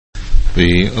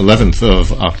The 11th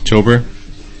of October,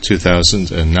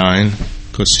 2009,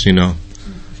 Kostrino,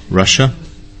 Russia.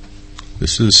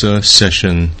 This is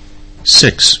session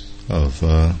 6 of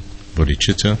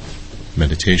bodhicitta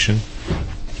meditation.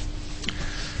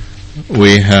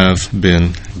 We have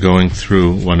been going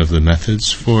through one of the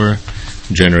methods for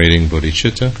generating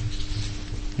bodhicitta.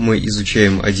 Мы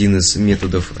изучаем один из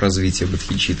методов развития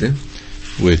бодхичитты,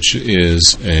 which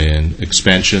is an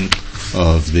expansion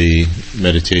of the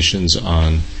meditations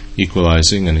on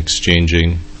equalizing and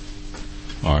exchanging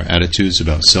our attitudes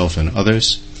about self and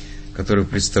others. который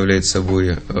представляет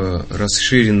собой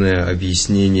расширенное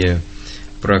объяснение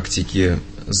практики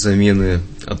замены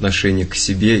отношения к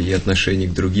себе и отношения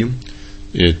к другим.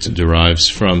 It derives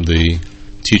from the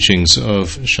teachings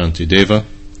of Shantideva,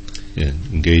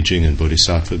 engaging in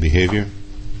bodhisattva behavior.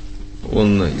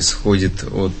 Он исходит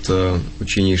от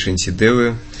учения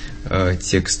Шантидевы,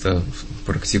 текста,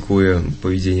 практикуя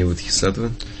поведение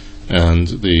бодхисаттвы. And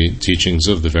the teachings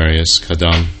of the various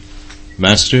Kadam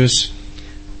masters.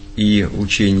 И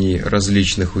учений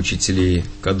различных учителей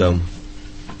Кадам.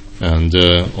 And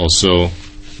also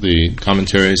the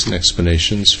commentaries and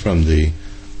explanations from the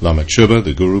Lama Chuba,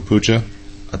 the Guru Puja.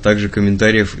 А также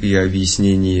комментариев и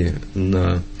объяснений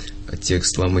на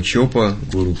текст Лама Чопа,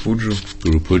 Гуру Пуджу.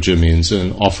 Guru Puja means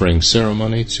an offering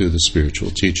ceremony to the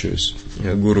spiritual teachers.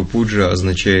 Гуру Пуджа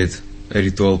означает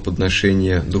ритуал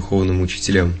подношения духовным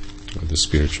учителям. The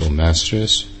spiritual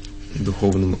masters.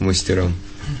 Духовным мастерам.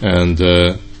 And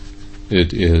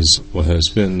it is what has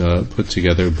been put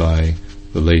together by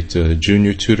the late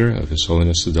junior tutor of His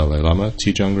Holiness the Dalai Lama,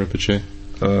 Tijang Rinpoche.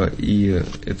 И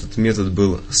этот метод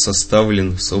был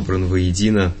составлен, собран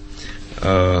воедино.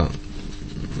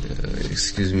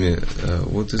 Excuse me,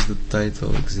 what is the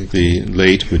title exactly? The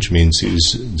late, which means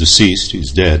he's deceased,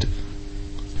 he's dead.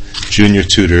 Junior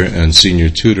tutor and senior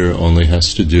tutor only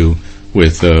has to do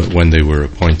with when they were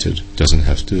appointed. Doesn't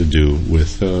have to do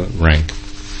with rank.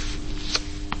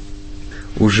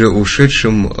 Уже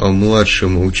ушедшим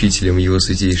младшим учителем его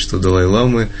святейшества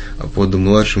Далай-ламы, а под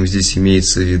младшим здесь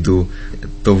имеется в виду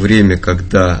то время,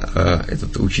 когда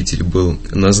этот учитель был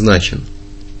назначен.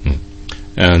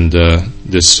 And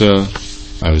this,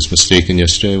 I was mistaken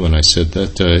yesterday when I said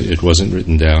that it wasn't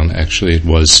written down. Actually,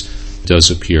 does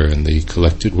appear in the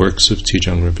collected works of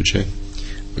Tijang Rinpoche.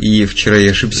 И вчера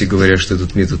я ошибся, говоря, что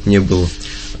этот метод не был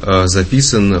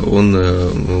записан.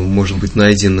 Он может быть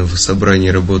найден в собрании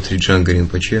работ Триджанга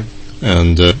Ринпоче.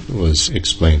 And was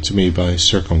explained to me by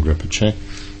Serkong Rinpoche.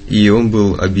 И он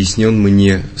был объяснен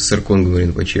мне Серконгом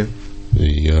Ринпоче,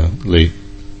 the late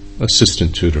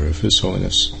assistant tutor of His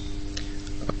Holiness.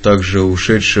 Также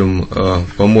ушедшим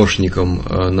помощником,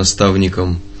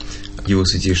 наставником его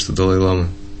святейшества Далай-ламы.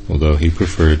 Although he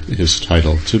preferred his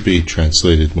title to be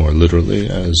translated more literally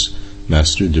as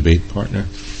Master Debate Partner.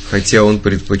 Хотя он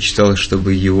предпочитал,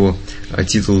 чтобы его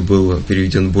титул был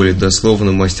переведен более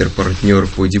дословно, мастер-партнер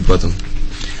по дебатам.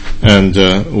 And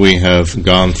we have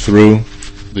gone through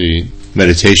the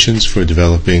meditations for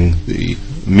developing the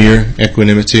mere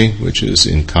equanimity, which is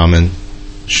in common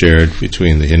shared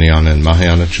between the Hinayana and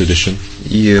Mahayana tradition.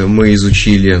 И мы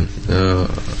изучили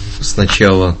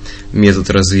сначала метод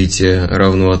развития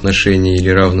равного отношения или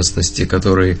равностности,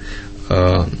 который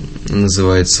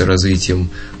называется развитием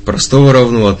простого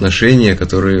равного отношения,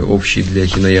 который общий для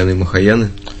Хинаяны и Махаяны.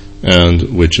 And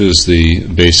which is the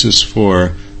basis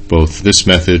for both this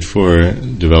method for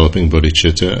developing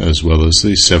bodhicitta as well as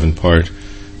the 7-part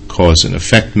cause and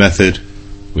effect method,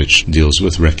 which deals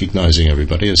with recognizing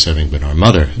everybody as having been our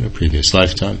mother in a previous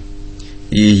lifetime.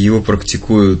 И его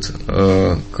практикуют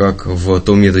как в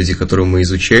том методе, который мы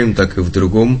изучаем, так и в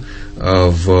другом,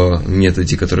 в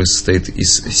методе, который состоит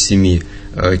из 7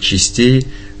 частей,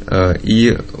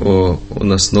 и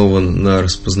он основан на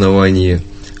распознавании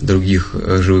других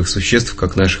живых существ,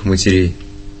 как наших матерей.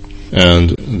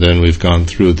 And then we've gone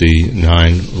through the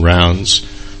 9 rounds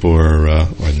or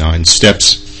 9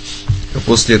 steps.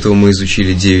 После этого мы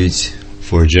изучили 9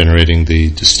 for generating the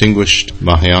distinguished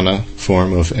Mahayana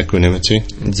form of equanimity.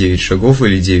 9 шагов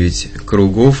или 9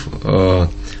 кругов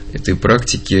этой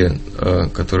практики,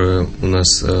 которая у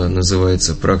нас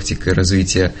называется практикой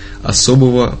развития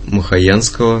особого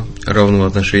махаянского равного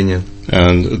отношения.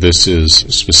 And this is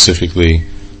specifically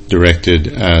directed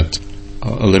at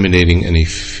eliminating any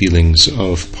feelings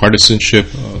of partisanship,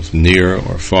 of near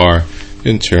or far,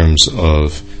 in terms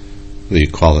of the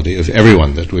equality of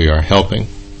everyone that we are helping.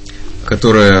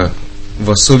 Которая в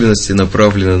особенности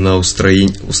направлена на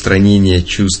устранение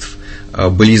чувств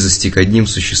близости к одним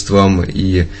существам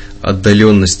и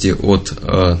отдаленности от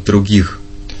других.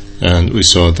 And we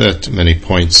saw that many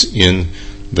points in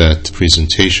that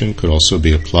presentation could also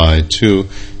be applied to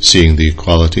seeing the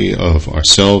equality of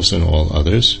ourselves and all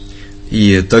others.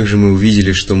 И также мы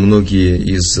увидели, что многие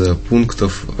из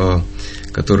пунктов,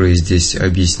 которые здесь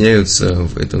объясняются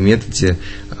в этом методе,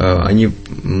 они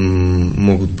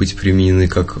могут быть применены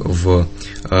как в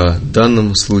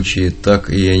данном случае, так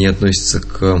и они относятся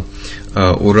к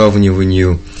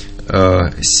уравниванию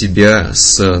себя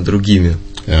с другими.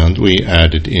 And we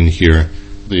added in here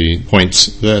the points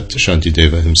that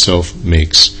Shantideva himself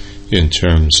makes in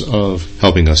terms of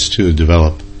helping us to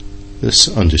develop this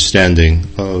understanding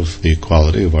of the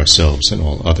equality of ourselves and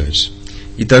all others.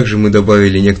 И также мы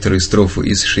добавили некоторые строфы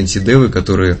из Шантидевы,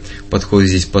 которые подходят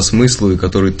здесь по смыслу и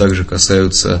которые также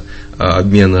касаются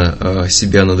обмена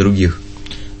себя на других.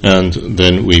 And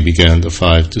then we began the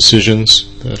 5 decisions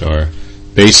that are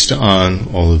based on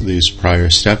all of these prior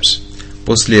steps.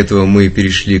 После этого мы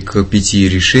перешли к 5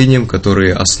 решениям,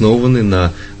 которые основаны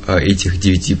на этих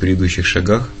 9 предыдущих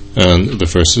шагах. And the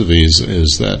first of these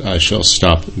is that I shall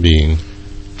stop being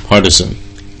partisan.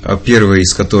 Первое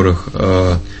из которых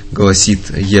гласит: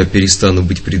 «Я перестану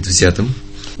быть предвзятым».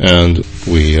 And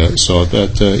we saw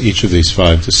that each of these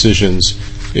 5 decisions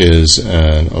is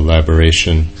an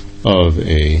elaboration of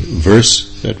a verse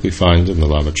that we find in the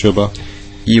Lama Chopa.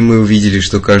 И мы увидели,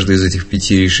 что каждое из этих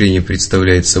 5 решений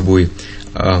представляет собой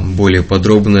более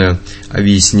подробное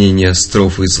объяснение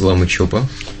строф из Лама Чопа.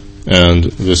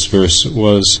 And this verse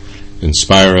was,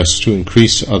 inspire us to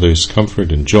increase others'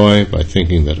 comfort and joy by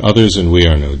thinking that others and we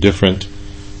are no different.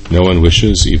 No one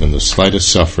wishes even the slightest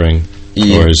suffering,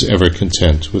 nor is ever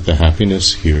content with the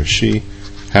happiness he or she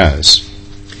has.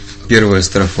 Первая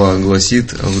строфа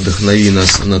гласит: «Вдохнови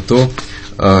нас на то,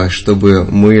 чтобы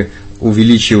мы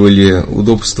увеличивали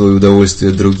удобство и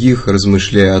удовольствие других,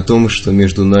 размышляя о том, что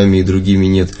между нами и другими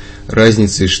нет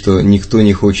разницы, что никто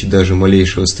не хочет даже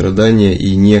малейшего страдания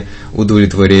и не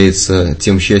удовлетворяется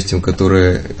тем счастьем,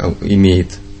 которое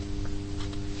имеет».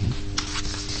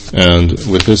 And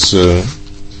with this,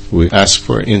 we ask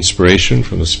for inspiration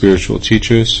from the spiritual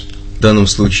teachers. В данном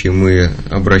случае мы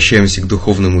обращаемся к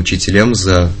духовным учителям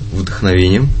за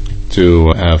вдохновением, to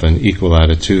have an equal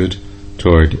attitude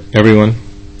toward everyone,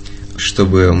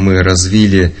 чтобы мы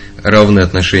развили равное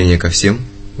отношение ко всем,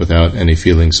 without any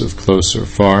feelings of close or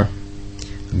far,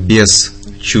 без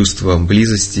чувства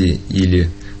близости или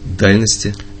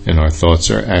дальности, in our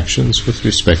thoughts or actions with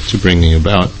respect to bringing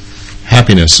about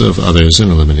happiness of others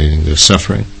and eliminating their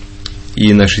suffering.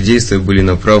 И наши действия были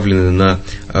направлены на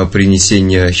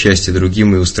принесение счастья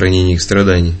другим и устранение их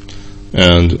страданий.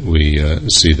 And we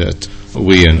see that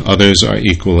we and others are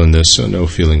equal in this, so no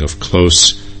feeling of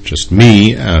close, just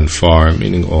me, and far,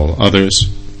 meaning all others.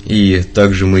 И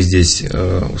также мы здесь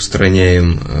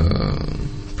устраняем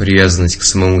привязанность к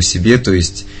самому себе, то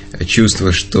есть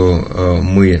чувство, что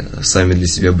мы сами для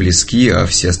себя близки, а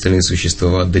все остальные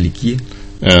существа далеки.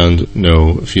 And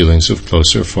no feelings of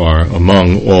close or far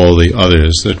among all the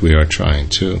others that we are trying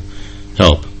to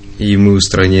help. И мы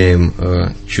устраняем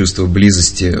чувство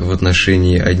близости в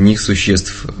отношении одних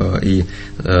существ и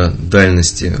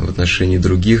дальности в отношении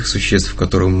других существ,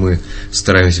 которым мы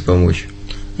стараемся помочь.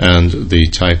 And the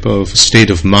type of state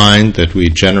of mind that we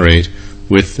generate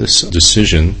with this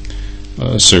decision,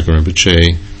 Sir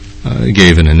Rinpoche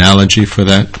gave an analogy for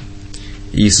that.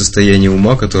 И состояние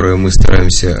ума, которое мы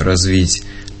стараемся развить,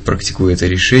 практикуя это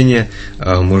решение,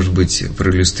 может быть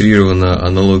проиллюстрировано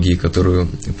аналогией, которую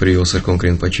привел Сэр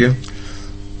Rinpoche.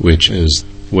 Which is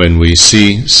when we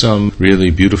see some really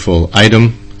beautiful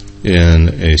item in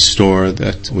a store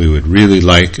that we would really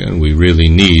like and we really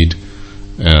need,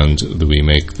 and we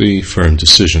make the firm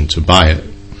decision to buy it.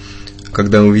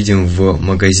 Когда мы видим в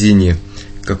магазине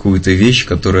какую-то вещь,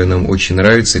 которая нам очень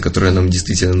нравится и которая нам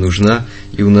действительно нужна,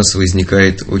 и у нас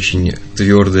возникает очень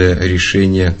твердое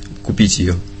решение купить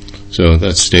ее. So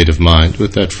that state of mind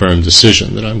with that firm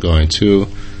decision that I'm going to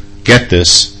get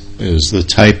this is the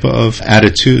type of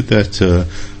attitude that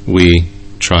we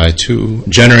try to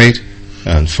generate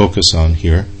and focus on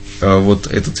here. Вот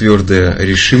эта твердая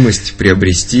решимость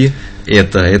приобрести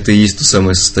это и есть то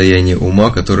самое состояние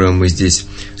ума, которое мы здесь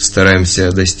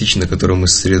стараемся достичь, на котором мы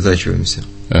сосредотачиваемся.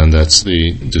 And that's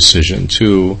the decision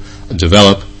to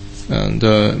develop and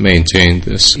maintain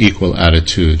this equal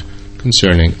attitude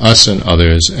concerning us and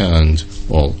others and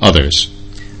all others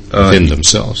within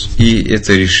themselves. И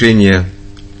это решение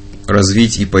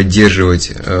развить и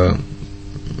поддерживать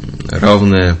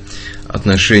равное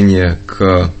отношение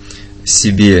к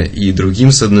себе и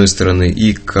другим с одной стороны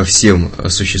и ко всем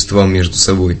существам между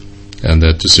собой. And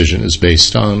that decision is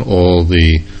based on all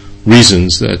the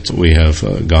reasons that we have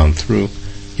gone through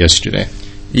yesterday.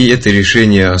 И это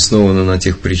решение основано на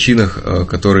тех причинах,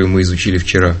 которые мы изучили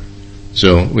вчера.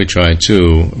 So we try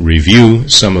to review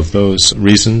some of those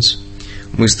reasons,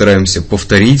 Мы стараемся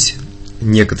повторить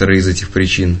некоторые из этих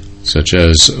причин, such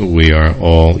as we are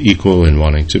all equal in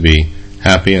wanting to be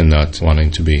happy and not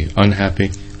wanting to be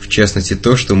unhappy. в частности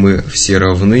то, что мы все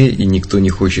равны и никто не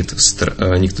хочет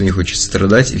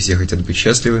страдать и все хотят быть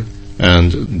счастливы.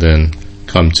 And then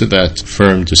come to that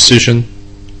firm decision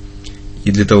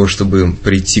И для того, чтобы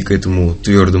прийти к этому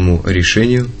твердому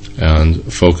решению, and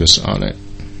focus on it.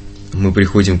 мы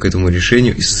приходим к этому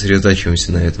решению и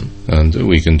сосредотачиваемся на этом. And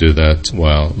we can do that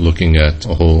while looking at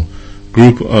a whole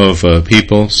group of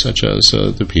people, such as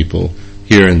the people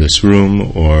here in this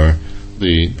room or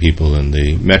the people in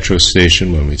the metro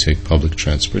station when we take public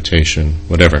transportation,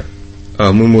 whatever.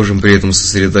 Мы можем при этом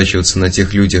сосредотачиваться на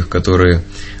тех людях, которые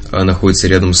находятся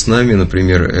рядом с нами,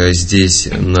 например, здесь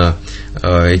на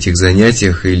этих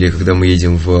занятиях, или когда мы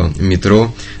едем в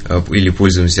метро, или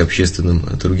пользуемся общественным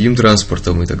другим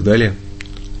транспортом и так далее.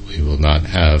 We will not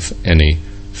have any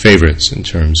favorites in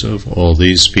terms of all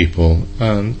these people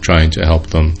and trying to help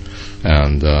them,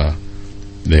 and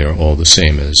they are all the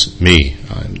same as me.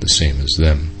 I'm the same as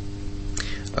them.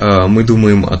 Мы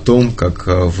думаем о том, как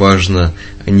важно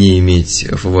не иметь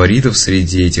фаворитов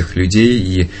среди этих людей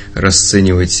и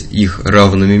расценивать их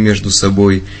равными между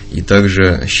собой, и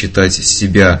также считать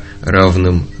себя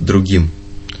равным другим.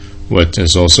 What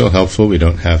is also helpful, we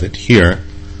don't have it here,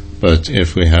 but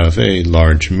if we have a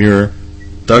large mirror,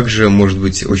 также может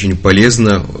быть очень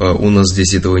полезно, у нас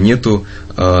здесь этого нету,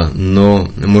 но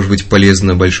может быть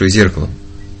полезно большое зеркало.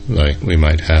 like we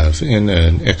might have in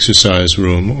an exercise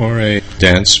room or a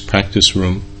dance practice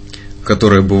room,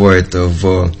 которое бывает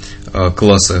в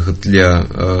классах для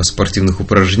спортивных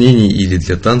упражнений или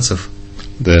для танцев.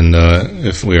 Then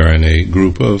if we are in a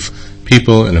group of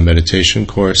people in a meditation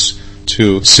course,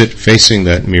 to sit facing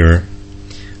that mirror.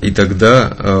 И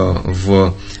тогда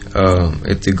в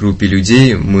этой группе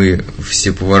людей мы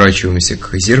все поворачиваемся к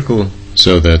зеркалу,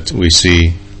 so that we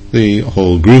see the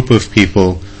whole group of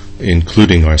people,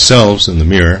 including ourselves, in the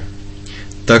mirror.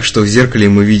 Так что в зеркале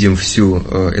мы видим всю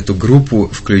эту группу,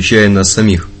 включая нас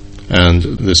самих.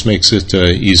 And this makes it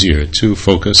easier to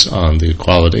focus on the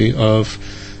equality of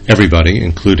everybody,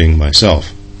 including myself.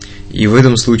 И в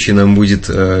этом случае нам будет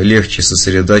легче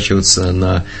сосредотачиваться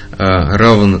на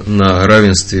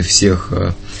равенстве всех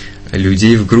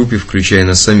людей в группе, включая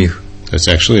нас самих. It's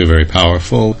actually a very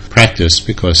powerful practice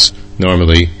because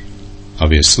normally,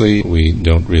 obviously, we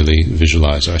don't really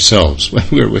visualize ourselves when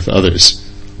we're with others.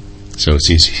 So it's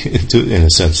easy, in a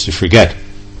sense, to forget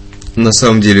На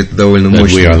самом деле это довольно that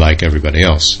we are мощная like everybody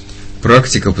else.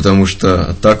 практика, потому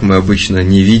что так мы обычно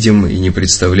не видим и не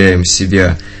представляем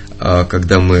себя,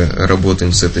 когда мы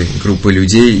работаем с этой группой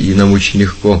людей, и нам очень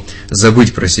легко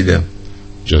забыть про себя.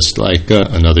 Just like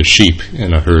another sheep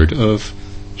in a herd of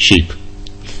sheep.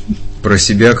 Про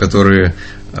себя, которые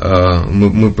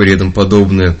мы при этом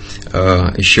подобны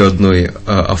еще одной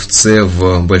овце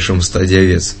в большом стаде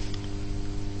овец.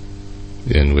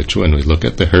 In which, when we look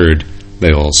at the herd,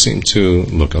 they all seem to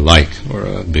look alike, or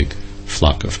a big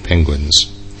flock of penguins.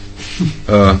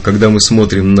 Когда мы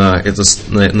смотрим на это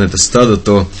стадо,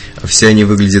 то все они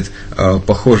выглядят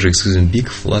похожи. Excuse me, big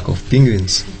flock of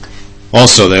penguins.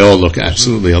 Also, they all look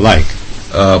absolutely alike.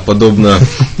 Подобно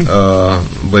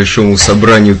большому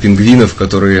собранию пингвинов,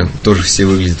 которые тоже все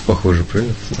выглядят похожи,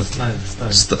 правильно?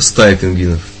 Стая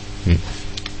пингвинов.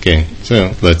 Okay,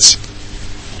 so let's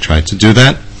try to do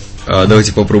that.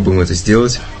 Давайте попробуем это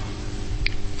сделать.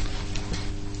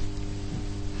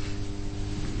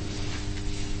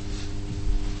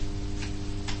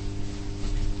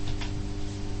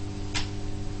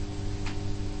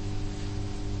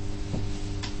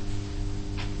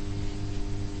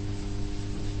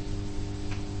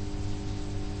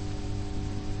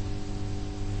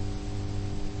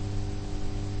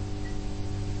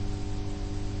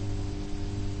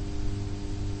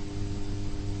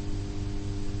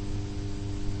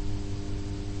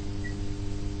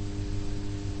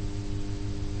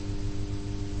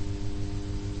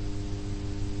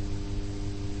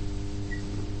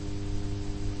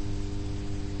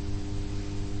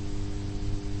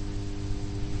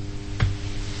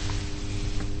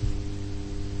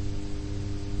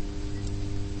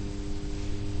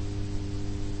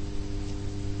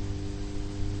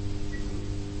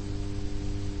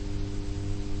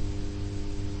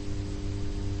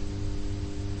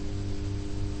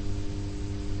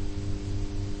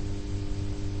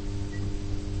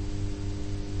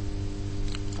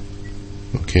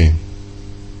 Okay.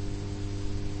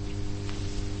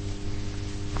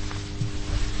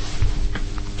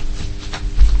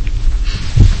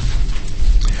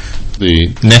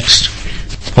 The next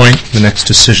point, the next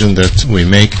decision that we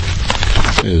make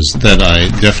is that I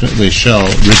definitely shall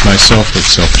rid myself of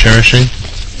self-cherishing.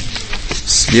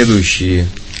 Следующий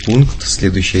пункт,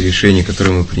 следующее решение,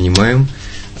 которое мы принимаем,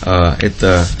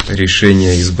 это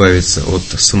решение избавиться от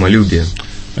самолюбия.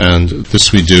 And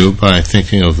this we do by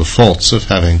thinking of the faults of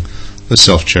having the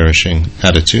self-cherishing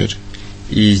attitude.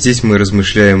 И здесь мы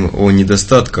размышляем о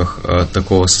недостатках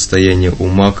такого состояния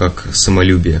ума, как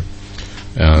самолюбие.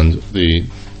 And the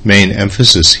main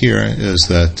emphasis here is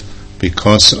that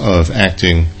because of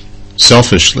acting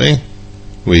selfishly,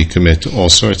 we commit all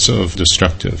sorts of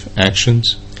destructive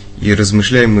actions. И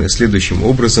размышляем мы следующим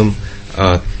образом,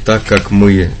 так как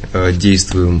мы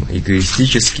действуем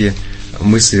эгоистически,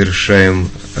 мы совершаем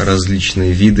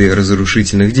различные виды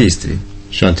разрушительных действий.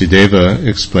 Shantideva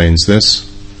explains this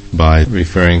by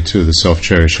referring to the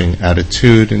self-cherishing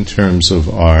attitude in terms of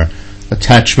our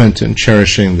attachment and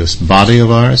cherishing this body of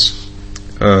ours.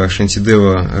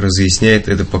 Шантидева разъясняет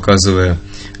это, показывая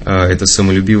это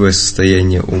самолюбивое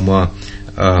состояние ума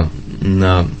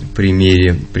на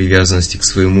примере привязанности к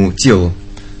своему телу.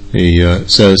 He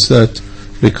says that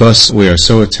because we are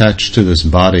so attached to this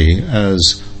body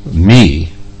as me,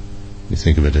 you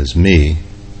think of it as me.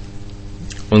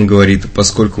 Он говорит,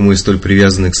 поскольку мы столь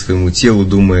привязаны к своему телу,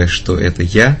 думая, что это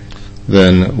я,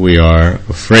 then we are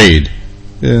afraid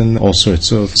in all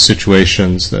sorts of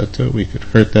situations that we could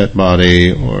hurt that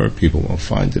body or people won't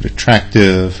find it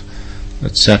attractive,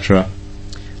 etc.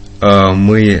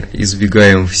 Мы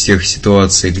избегаем всех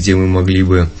ситуаций, где мы могли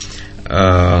бы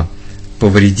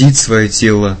повредить свое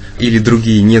тело, или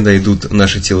другие не найдут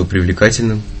наше тело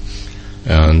привлекательным.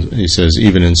 And he says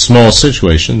even in small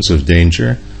situations of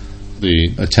danger,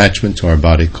 the attachment to our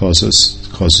body causes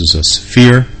us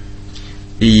fear.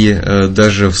 И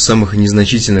даже в самых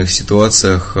незначительных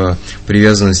ситуациях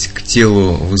привязанность к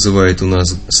телу вызывает у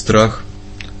нас страх.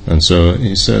 And so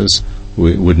he says,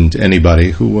 wouldn't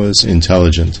anybody who was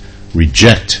intelligent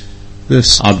reject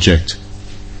this object,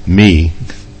 me,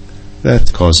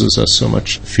 that causes us so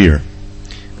much fear?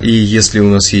 И если у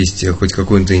нас есть хоть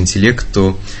какой-то интеллект,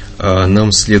 то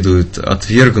нам следует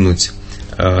отвергнуть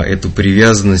эту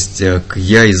привязанность к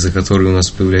 «я», из-за которой у нас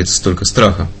появляется столько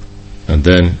страха. And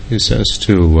then he says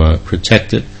to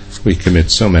protect it, we commit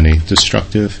so many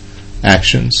destructive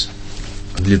actions.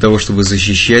 Для того, чтобы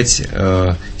защищать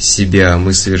себя,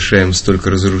 мы совершаем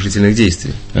столько разрушительных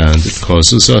действий. And it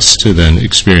causes us to then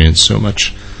experience so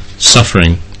much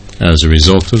suffering as a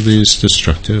result of these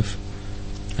destructive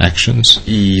actions.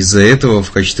 И из-за этого,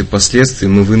 в качестве последствий,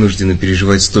 мы вынуждены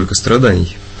переживать столько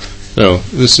страданий. So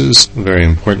this is very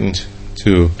important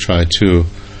to try to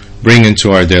bring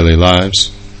into our daily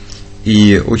lives.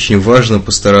 И очень важно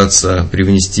постараться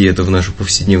привнести это в нашу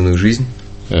повседневную жизнь.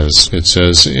 As it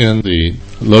says in the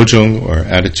Lojong or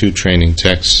attitude training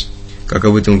texts, как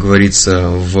об этом говорится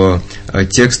в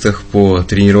текстах по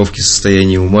тренировке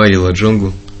состояния ума или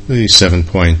ладжонгу. The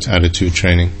 7-point attitude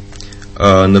training.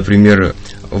 Например,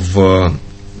 в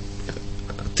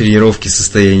тренировке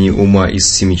состояния ума из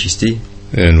 7 частей.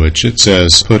 In which it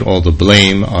says, put all the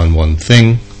blame on one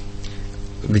thing.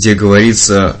 Где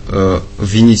говорится,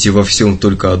 вините во всем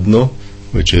только одно.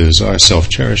 Which is our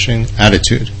self-cherishing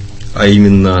attitude. А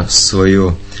именно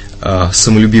свое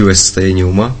самолюбивое состояние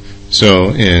ума.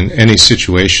 So in any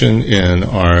situation in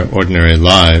our ordinary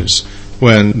lives,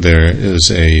 when there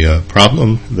is a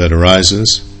problem that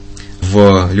arises,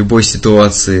 в любой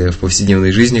ситуации в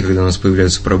повседневной жизни, когда у нас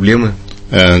появляются проблемы,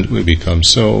 and we become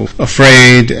so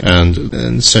afraid and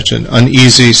in such an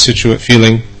uneasy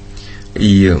feeling,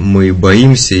 и мы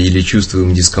боимся или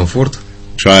чувствуем дискомфорт,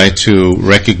 try to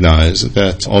recognize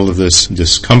that all of this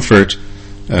discomfort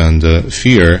and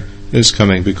fear is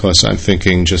coming because I'm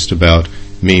thinking just about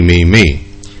me.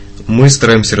 Мы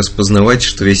стараемся распознавать,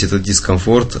 что весь этот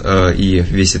дискомфорт и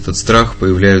весь этот страх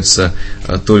появляются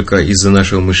только из-за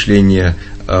нашего мышления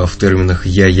в терминах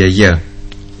 «я».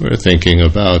 We're thinking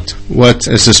about what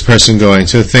is this person going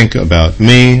to think about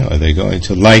me? Are they going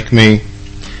to like me?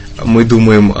 Мы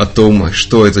думаем о том,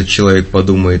 что этот человек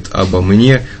подумает обо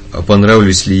мне,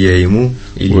 понравлюсь ли я ему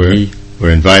или ей.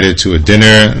 We're invited to a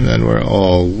dinner, and then we're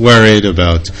all worried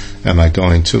about, am I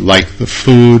going to like the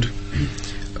food?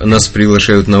 Нас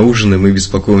приглашают на ужин, и мы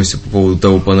беспокоимся по поводу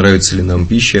того, понравится ли нам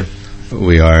пища.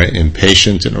 We are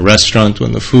impatient in a restaurant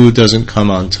when the food doesn't come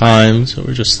on time, so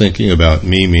we're just thinking about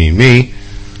me.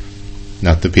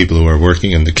 Not the people who are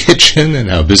working in the kitchen and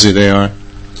how busy they are.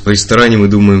 В ресторане мы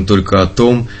думаем только о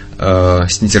том,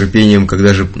 с нетерпением,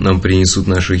 когда же нам принесут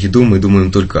нашу еду, мы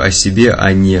думаем только о себе,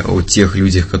 а не о тех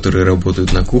людях, которые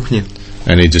работают на кухне.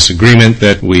 Any disagreement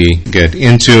that we get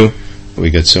into, We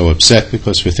get so upset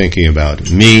because we're thinking about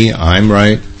me, I'm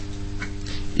right.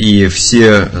 И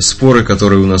все споры,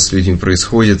 которые у нас с людьми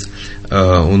происходят,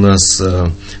 у нас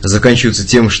заканчиваются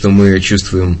тем, что мы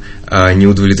чувствуем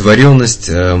неудовлетворенность,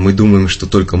 мы думаем, что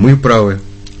только мы правы.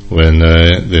 When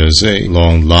there's a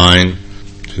long line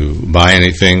to buy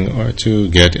anything or to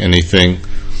get anything,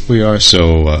 we are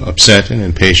so upset and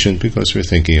impatient because we're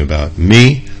thinking about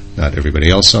me, not everybody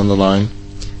else on the line.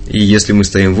 И если мы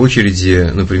стоим в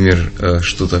очереди, например,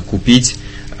 что-то купить,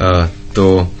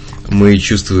 то мы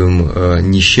чувствуем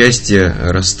несчастье,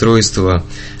 расстройство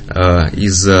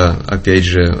из-за, опять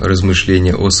же,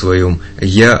 размышления о своем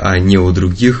 «я», а не о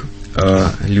других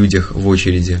людях в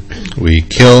очереди. We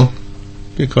kill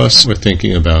because we're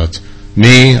thinking about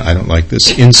me. I don't like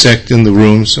this insect in the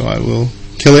room, so I will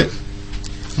kill it.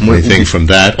 Anything from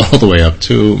that all the way up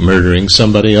to murdering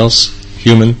somebody else,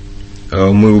 human.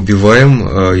 Мы убиваем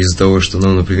из-за того, что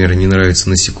нам, например, не нравится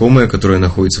насекомое, которое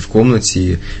находится в комнате,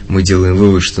 и мы делаем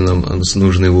вывод, что нам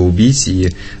нужно его убить, и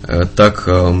так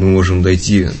мы можем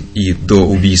дойти и до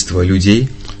убийства людей.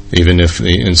 Even if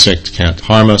the insect can't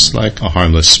harm us like a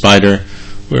harmless spider,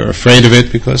 we're afraid of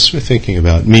it because we're thinking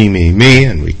about me,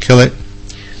 and we kill it.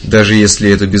 Даже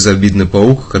если это безобидный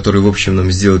паук, который, в общем,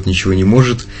 нам сделать ничего не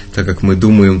может, так как мы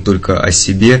думаем только о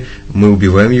себе, мы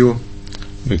убиваем его.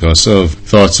 Because of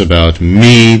thoughts about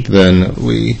me, then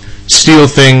we steal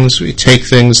things, we take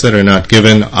things that are not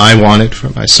given, I want it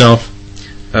for myself.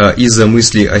 Из-за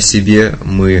мыслей о себе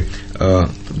мы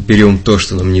берем то,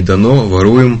 что нам не дано,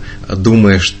 воруем,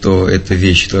 думая, что эта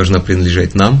вещь должна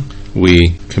принадлежать нам.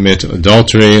 We commit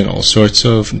adultery and all sorts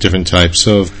of different types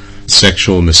of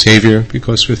sexual misbehavior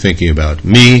because we're thinking about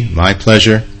me, my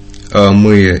pleasure.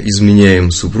 Мы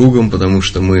изменяем супругам, потому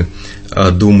что мы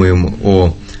думаем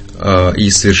и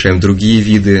совершаем другие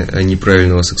виды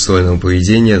неправильного сексуального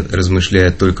поведения, размышляя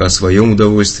только о своем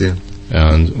удовольствии.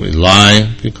 And we lie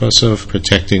because of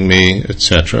protecting me,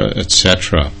 etc.,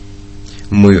 etc.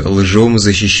 Мы лжем,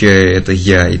 защищая это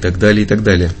я, и так далее, и так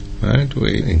далее. Right?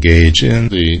 We engage in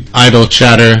the idle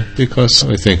chatter because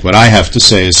we think what I have to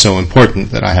say is so important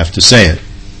that I have to say it.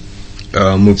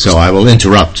 So I will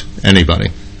interrupt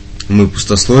anybody. Мы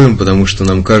пустословим, потому что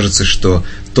нам кажется, что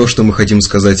то, что мы хотим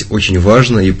сказать, очень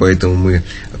важно, и поэтому мы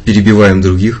перебиваем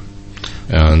других.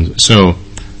 And so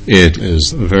it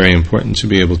is very important to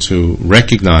be able to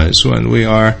recognize when we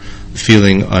are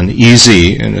feeling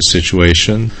uneasy in a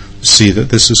situation, see that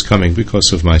this is coming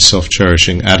because of my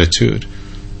self-cherishing attitude.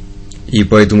 И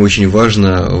поэтому очень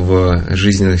важно в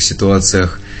жизненных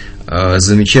ситуациях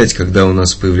замечать, когда у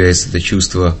нас появляется это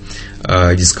чувство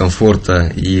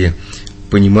дискомфорта, и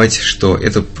понимать, что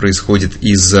это происходит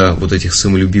из-за вот этих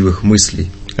самолюбивых мыслей.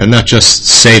 And not just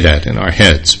say that in our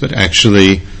heads, but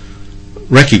actually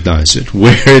recognize it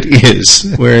where it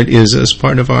is as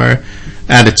part of our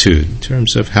attitude in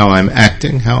terms of how I'm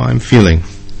acting, how I'm feeling.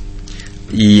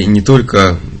 И не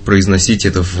только произносить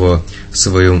это в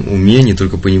своем уме, не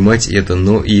только понимать это,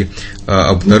 но и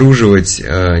обнаруживать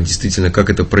действительно, как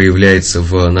это проявляется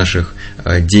в наших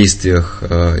действиях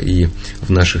и в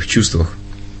наших чувствах.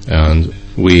 And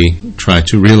we try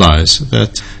to realize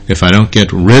that if I don't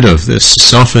get rid of this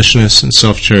selfishness and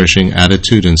self-cherishing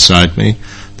attitude inside me,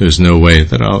 there's no way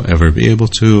that I'll ever be able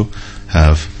to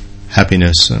have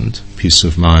happiness and peace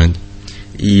of mind.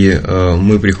 И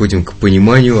мы приходим к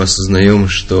пониманию, осознаем,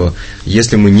 что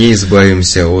если мы не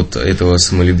избавимся от этого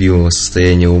самолюбивого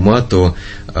состояния ума, то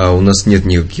у нас нет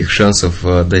никаких шансов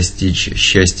достичь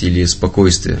счастья или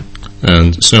спокойствия.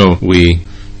 And so we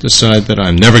decide that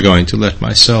I'm never going to let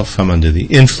myself come under the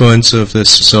influence of this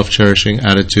self-cherishing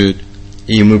attitude.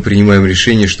 И мы принимаем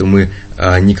решение, что мы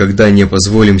никогда не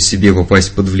позволим себе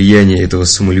попасть под влияние этого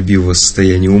самолюбивого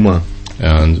состояния ума.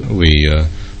 And we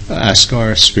ask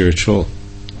our spiritual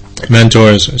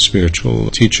mentors, our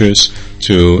spiritual teachers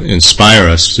to inspire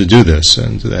us to do this,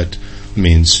 and that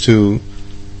means to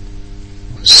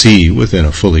see within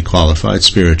a fully qualified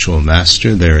spiritual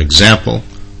master their example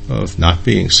of not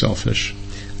being selfish.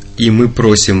 И мы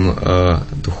просим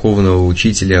духовного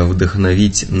учителя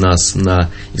вдохновить нас на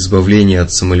избавление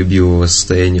от самолюбивого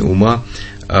состояния ума.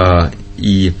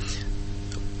 И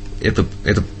это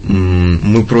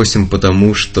мы просим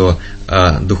потому, что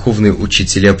духовные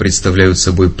учителя представляют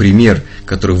собой пример,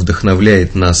 который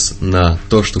вдохновляет нас на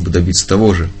то, чтобы добиться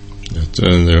того же.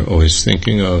 They're always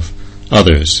thinking of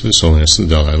others. His Holiness the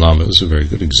Dalai Lama is a very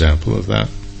good example of that.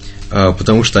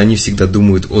 Потому что они всегда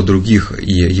думают о других,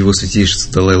 и его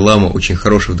святейшество Далай-лама очень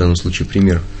хороший в данном случае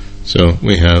пример. So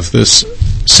we have this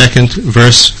second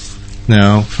verse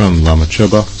now from Lama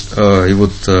Choba. И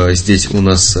вот здесь у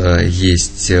нас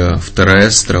есть вторая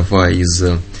строфа из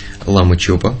Ламы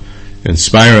Чопа.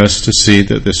 inspire us to see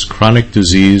that this chronic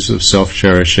disease of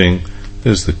self-cherishing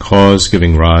is the cause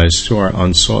giving rise to our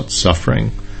unsought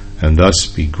suffering, and thus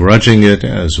begrudging it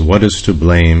as what is to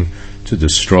blame to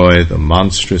destroy the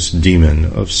monstrous demon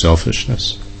of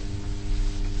selfishness.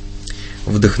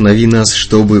 Вдохнови нас,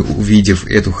 чтобы, увидев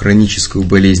эту хроническую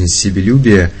болезнь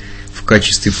себелюбия в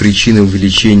качестве причины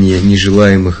увеличения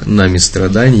нежелаемых нами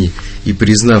страданий и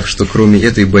признав, что кроме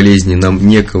этой болезни нам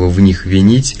некого в них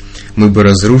винить, мы бы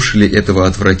разрушили этого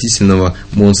отвратительного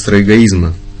монстра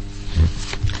эгоизма.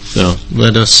 So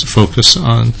let us focus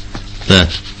on that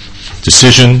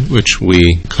decision which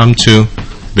we come to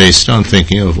based on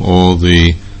thinking of all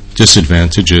the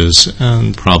disadvantages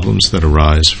and problems that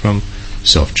arise from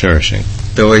self-cherishing.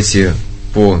 Давайте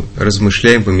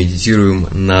поразмышляем, помедитируем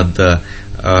над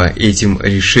этим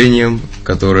решением,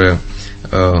 которое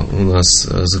у нас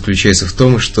заключается в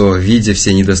том, что, видя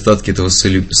все недостатки этого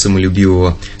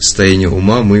самолюбивого состояния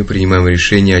ума, мы принимаем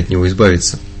решение от него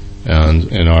избавиться. And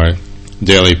in our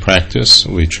daily practice,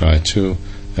 we try to,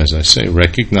 as I say,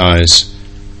 recognize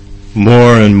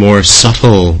more and more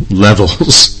subtle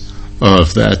levels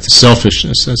of that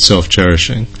selfishness, that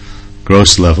self-cherishing.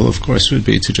 Gross level, of course, would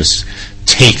be to just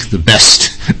take the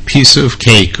best piece of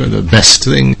cake or the best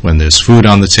thing when there's food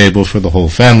on the table for the whole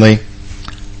family,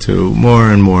 to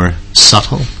more and more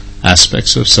subtle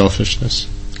aspects of selfishness.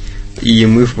 И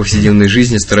мы в повседневной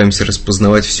жизни стараемся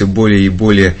распознавать все более и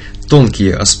более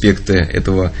тонкие аспекты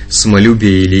этого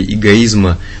самолюбия или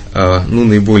эгоизма.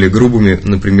 Наиболее грубыми,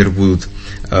 например, будут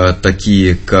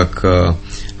такие, как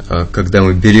когда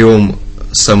мы берем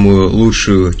самую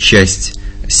лучшую часть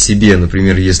себе,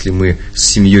 например, если мы с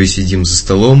семьей сидим за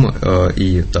столом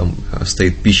и там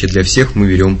стоит пища для всех, мы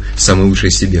берем самое лучшее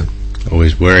себе.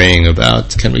 Always worrying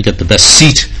about, can we get the best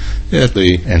seat at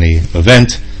any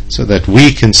event so that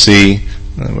we can see.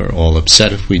 We're all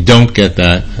upset if we don't get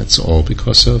that. That's all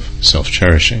because of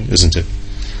self-cherishing, isn't it?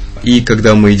 И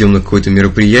когда мы идем на какое-то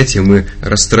мероприятие, мы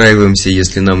расстраиваемся,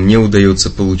 если нам не удается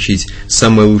получить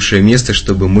самое лучшее место,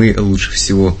 чтобы мы лучше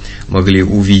всего могли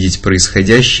увидеть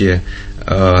происходящее.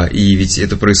 И ведь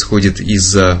это происходит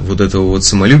из-за вот этого вот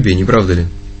самолюбия, не правда ли?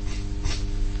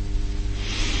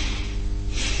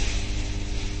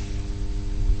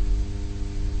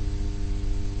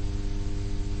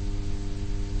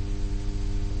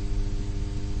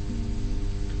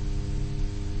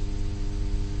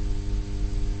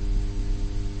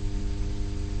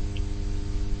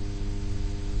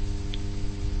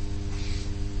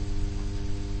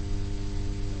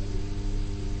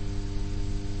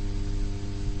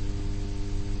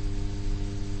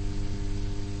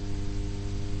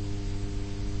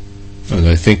 And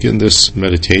I think in this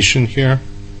meditation here,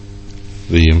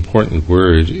 the important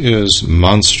word is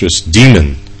monstrous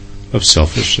demon of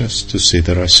selfishness, to see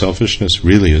that our selfishness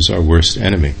really is our worst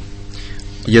enemy.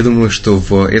 Я думаю, что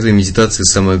в этой медитации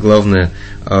самое главное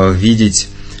видеть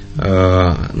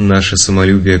наше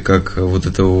самолюбие как вот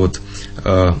этого вот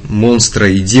монстра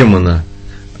и демона,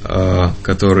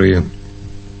 который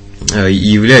и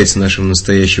является нашим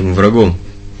настоящим врагом.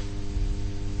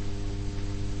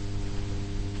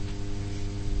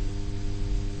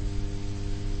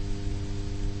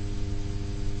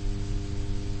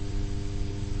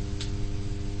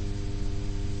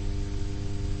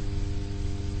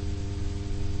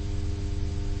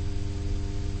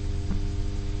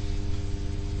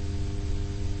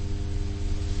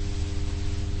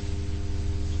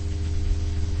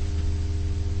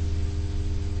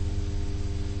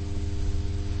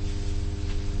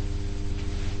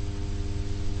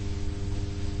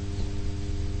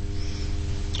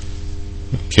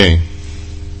 Okay.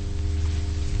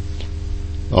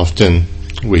 Often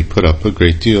we put up a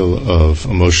great deal of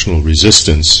emotional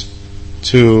resistance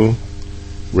to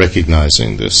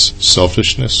recognizing this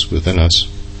selfishness within us.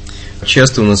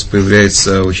 Часто у нас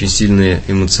появляется очень сильное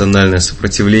эмоциональное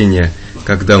сопротивление,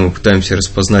 когда мы пытаемся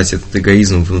распознать этот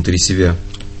эгоизм внутри себя.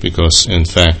 Because in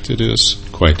fact it is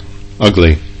quite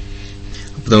ugly.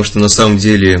 Потому что на самом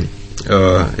деле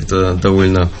это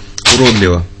довольно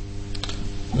уродливо.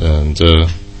 And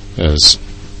as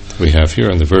we have here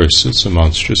in the verse, it's a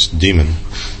monstrous demon.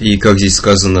 И как здесь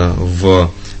сказано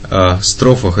в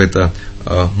строфах, это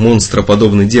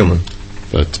монстроподобный демон.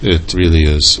 But it really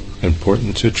is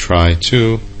important to try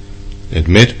to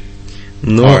admit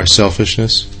our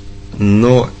selfishness.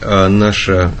 Но наш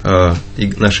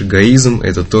эгоизм –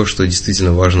 это то, что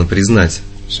действительно важно признать.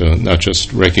 So not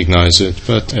just recognize it,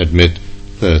 but admit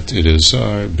that it is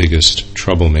our biggest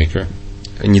troublemaker.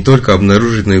 Не только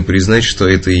обнаружить, но и признать, что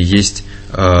это и есть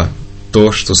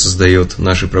то, что создает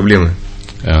наши проблемы.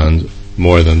 And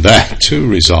more than that, to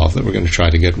resolve that we're going to try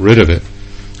to get rid of it.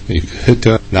 You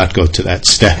could not go to that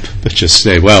step, but just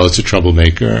say, well, it's a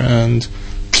troublemaker, and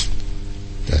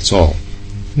that's all.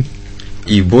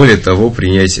 И более того,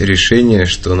 принять решение,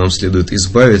 что нам следует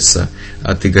избавиться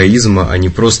от эгоизма, а не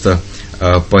просто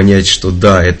понять, что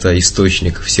да, это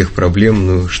источник всех проблем,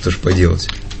 ну что ж поделать.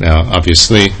 Now,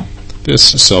 obviously, this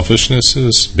selfishness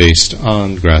is based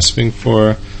on grasping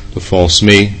for the false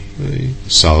me, the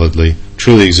solidly,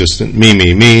 truly existent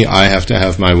me, I have to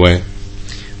have my way.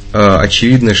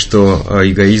 Очевидно, что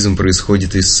эгоизм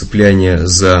происходит из цепляния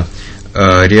за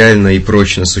реально и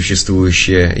прочно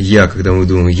существующее «я», когда мы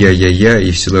думаем «я»,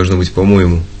 и все должно быть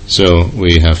по-моему. So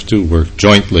we have to work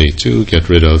jointly to get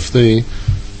rid of the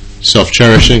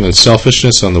self-cherishing and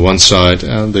selfishness on the one side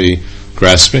and the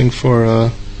grasping for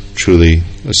a truly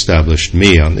established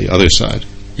me on the other side.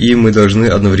 И мы должны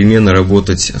одновременно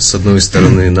работать с одной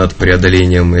стороны над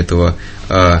преодолением этого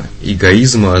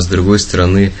эгоизма, а с другой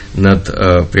стороны над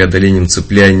преодолением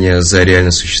цепляния за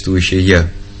реально существующее «я».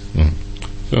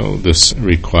 So this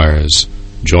requires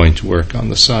joint work on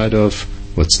the side of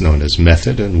what's known as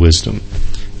method and wisdom.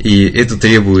 И это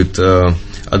требует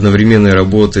одновременной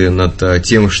работы над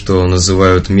тем, что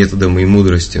называют методом и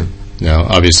мудростью. Now,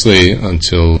 obviously,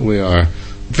 until we are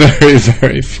very,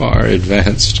 very far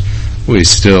advanced, we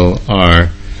still are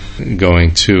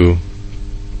going to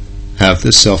have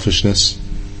this selfishness.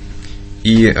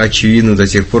 И очевидно, до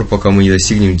тех пор, пока мы не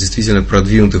достигнем действительно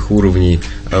продвинутых уровней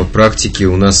практики,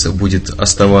 у нас будет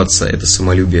оставаться это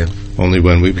самолюбие. Only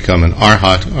when we become an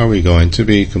arhat are we going to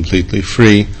be completely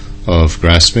free of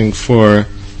grasping for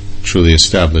truly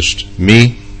established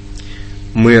me.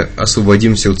 Мы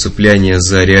освободимся от цепляния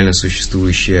за реально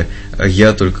существующее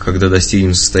 «я» только когда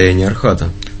достигнем состояния архата.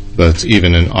 But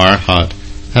even an arhat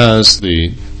has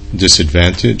the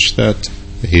disadvantage that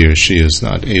he or she is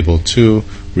not able to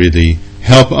really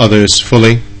help others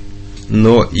fully.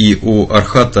 Но и у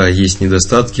архата есть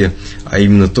недостатки, а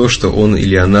именно то, что он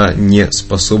или она не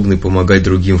способны помогать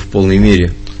другим в полной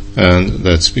мере. And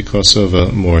that's because of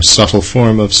a more subtle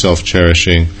form of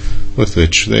self-cherishing with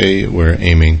which they were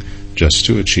aiming just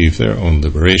to achieve their own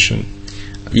liberation.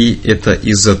 И это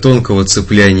из-за тонкого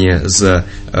цепляния за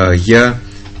 «я»,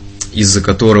 из-за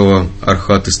которого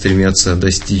архаты стремятся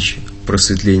достичь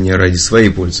просветления ради своей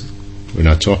пользы. We're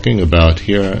not talking about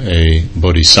here a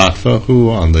bodhisattva who,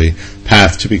 on the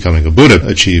path to becoming a Buddha,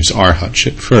 achieves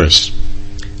arhatship first.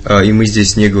 И мы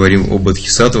здесь не говорим о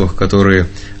бодхисаттвах, которые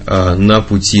на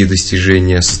пути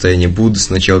достижения состояния Будды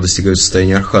сначала достигают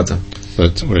состояния архата.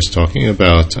 But we're talking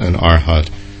about an arhat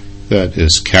that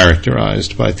is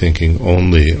characterized by thinking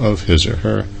only of his or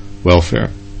her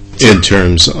welfare in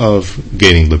terms of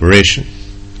gaining liberation.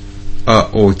 А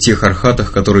о тех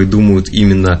архатах, которые думают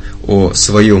именно о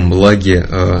своем благе,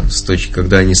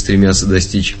 когда они стремятся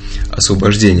достичь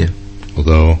освобождения.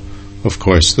 Although, of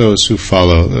course, those who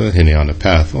follow the Hinayana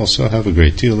path also have a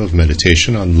great deal of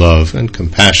meditation on love and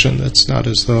compassion. That's not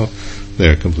as though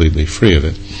they're completely free of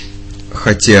it.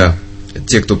 Хотя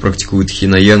те, кто практикует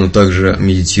хинаяну, также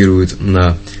медитируют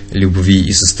на любви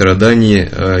и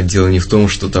сострадании. Дело не в том,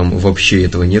 что там вообще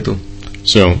этого нету.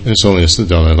 So, it's only as the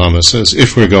Dalai Lama says,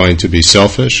 if we're going to be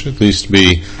selfish, at least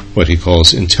be what he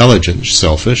calls intelligent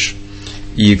selfish.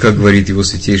 И, как говорит его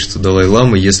святейшество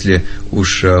Далай-лама, если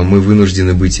уж мы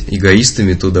вынуждены быть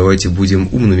эгоистами, то давайте будем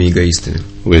умными эгоистами.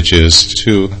 Which is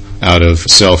to, out of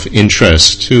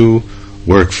self-interest, to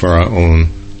work for our own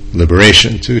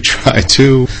liberation, to try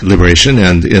to liberation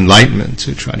and enlightenment,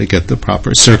 to try to get the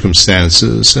proper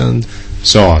circumstances and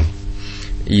so on.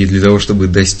 И для того, чтобы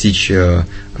достичь,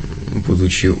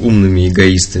 будучи умными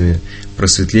эгоистами,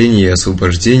 просветления и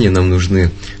освобождения, нам нужны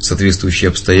соответствующие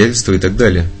обстоятельства и так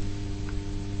далее.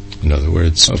 In other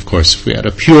words, of course, if we had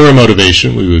a pure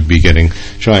motivation, we would be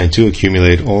trying to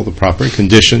accumulate all the proper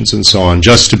conditions and so on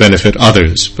just to benefit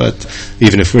others. But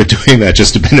even if we're doing that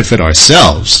just to benefit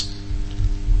ourselves,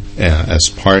 as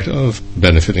part of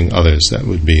benefiting others, that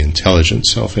would be intelligent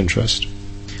self-interest.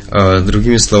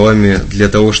 Другими словами, для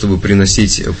того, чтобы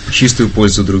приносить чистую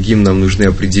пользу другим, нам нужны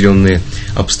определенные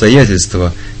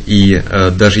обстоятельства. И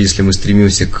даже если мы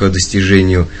стремимся к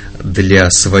достижению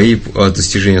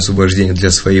освобождения для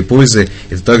своей пользы,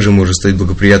 это также может стать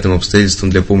благоприятным обстоятельством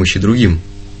для помощи другим.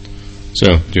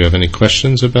 So, do you have any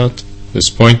questions about this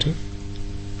point?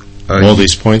 All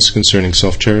these points concerning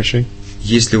self-cherishing?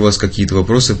 Есть ли у вас какие-то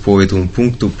вопросы по этому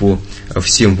пункту, по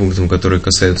всем пунктам, которые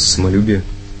касаются самолюбия?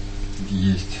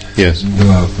 Есть. Yes.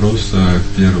 Два вопроса.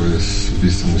 Первый с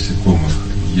убийством насекомых.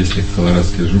 Если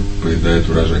колорадский жук поедает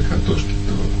урожай картошки,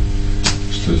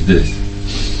 то что здесь?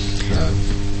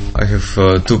 I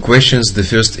have two questions. The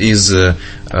first is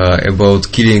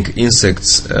about killing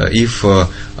insects. If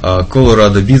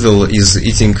Colorado beetle is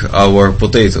eating our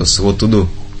potatoes. What to do?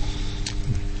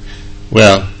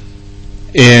 Well,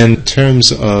 in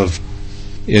terms of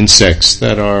insects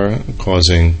that are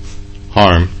causing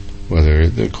harm, whether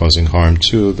they're causing harm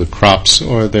to the crops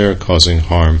or they're causing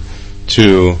harm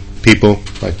to people,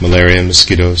 like malaria and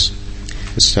mosquitoes,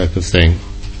 this type of thing.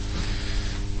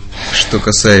 Что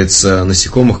касается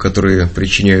насекомых, которые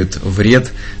причиняют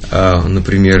вред,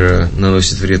 например,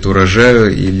 наносят вред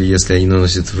урожаю, или если они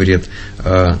наносят вред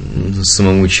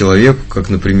самому человеку, как,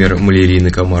 например,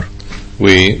 малярийный комар.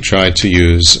 We try to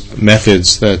use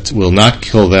methods that will not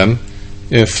kill them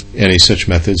if any such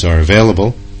methods are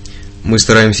available. Мы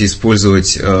стараемся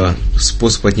использовать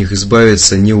способ от них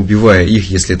избавиться, не убивая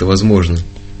их, если это возможно.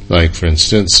 Like, for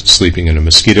instance, sleeping in a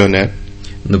mosquito net.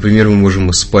 Например, мы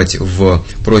можем спать в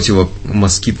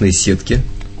противомоскитной сетке.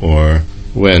 Or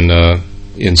when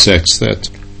insects that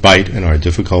bite and are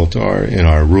difficult are in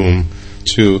our room,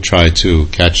 to try to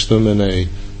catch them in a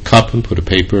cup and put a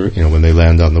paper, when they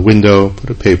land on the window, put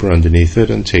a paper underneath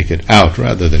it and take it out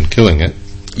rather than killing it.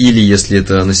 Или если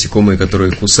это насекомые,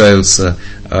 которые кусаются,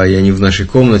 и они в нашей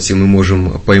комнате, мы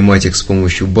можем поймать их с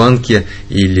помощью банки,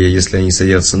 или если они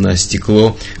садятся на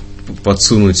стекло,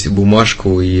 подсунуть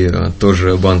бумажку и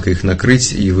тоже банкой их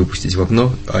накрыть и выпустить в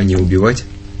окно, а не убивать.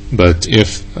 But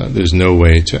if there's no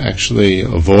way to actually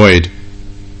avoid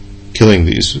killing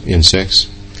these insects,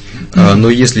 но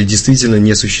если действительно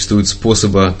не существует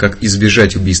способа, как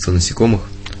избежать убийства насекомых,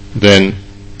 then,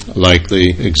 like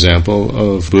the example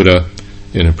of Buddha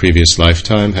in a previous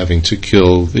lifetime having to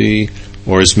kill the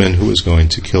oarsman who was going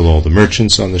to kill all the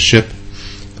merchants on the ship,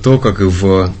 то, как и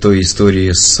в той истории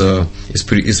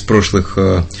из прошлых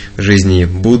жизней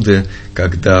Будды,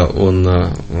 когда он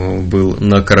был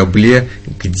на корабле,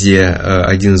 где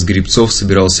один из гребцов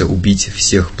собирался убить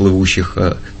всех плывущих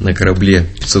на корабле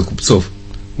 500 купцов.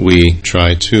 We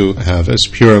try to have as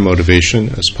pure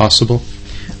motivation as possible.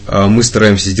 Мы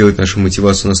стараемся сделать нашу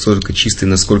мотивацию настолько чистой,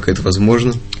 насколько это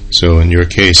возможно. So in your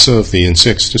case of the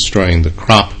insects destroying the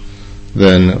crop,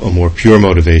 then a more pure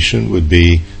motivation would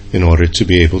be in order to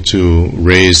be able to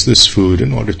raise this food,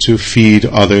 in order to feed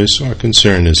others. Our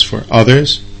concern is for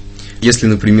others. Если,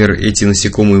 например, эти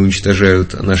насекомые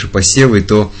уничтожают наши посевы,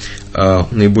 то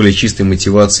наиболее чистой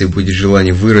мотивацией будет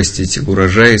желание вырастить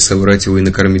урожай, собрать его и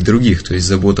накормить других, то есть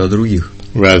забота о других.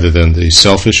 Rather than the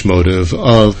selfish motive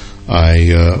of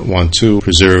I want to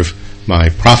preserve my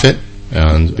profit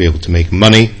and be able to make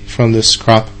money from this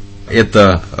crop.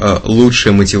 Это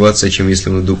лучшая мотивация, чем если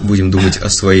мы будем думать о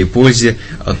своей пользе,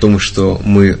 о том, что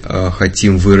мы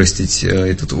хотим вырастить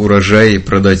этот урожай,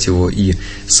 продать его и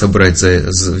собрать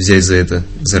взять за это,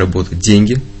 заработать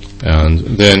деньги.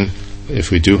 And then,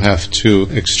 if we do have to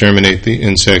exterminate the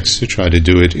insects, to try to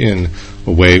do it in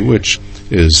a way which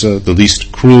is the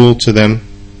least cruel to them.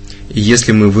 И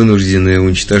если мы вынуждены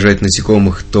уничтожать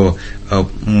насекомых, то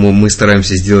мы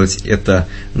стараемся сделать это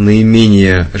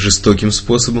наименее жестоким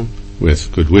способом.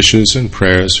 With good wishes and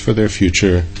prayers for their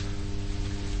future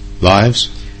lives.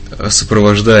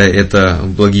 Сопровождая это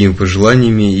благими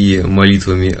пожеланиями и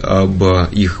молитвами об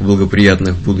их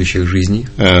благоприятных будущих жизней.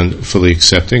 And fully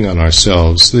accepting on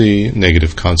ourselves the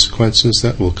negative consequences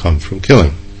that will come from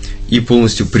killing. И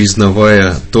полностью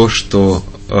признавая то, что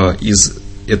из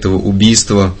этого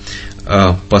убийства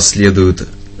последуют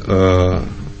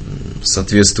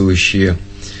соответствующие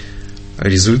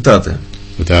результаты.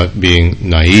 Without being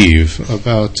naive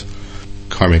about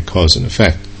karmic cause and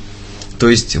effect. То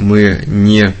есть мы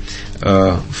не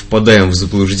впадаем в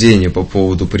заблуждение по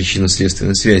поводу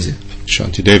причинно-следственной связи.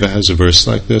 Shantideva has a verse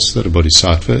like this, that a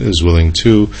bodhisattva is willing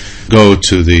to go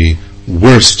to the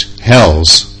worst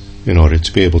hells in order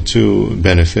to be able to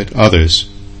benefit others.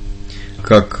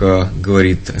 Как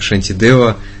говорит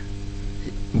Шантидева,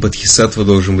 бодхисаттва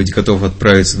должен быть готов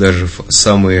отправиться даже в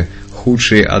самые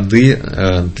худшие ады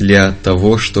для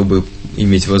того, чтобы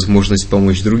иметь возможность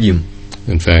помочь другим.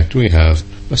 In fact, we have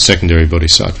a secondary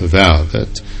bodhisattva vow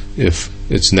that if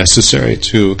it's necessary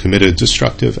to commit a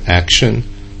destructive action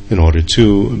in order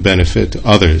to benefit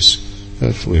others,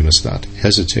 that we must not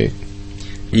hesitate.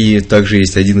 И также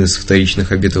есть один из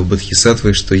вторичных обетов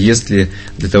бодхисаттвы, что если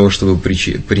для того, чтобы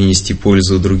принести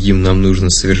пользу другим, нам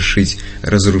нужно совершить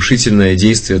разрушительное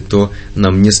действие, то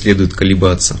нам не следует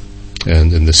колебаться.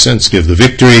 And in the sense, give the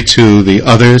victory to the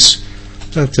others,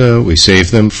 that we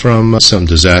save them from some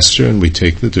disaster and we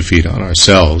take the defeat on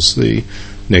ourselves, the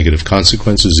negative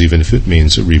consequences, even if it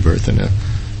means a rebirth in a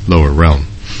lower realm.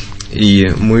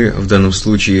 И мы в данном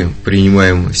случае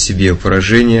принимаем в себе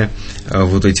поражение,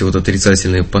 вот эти вот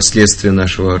отрицательные последствия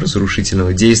нашего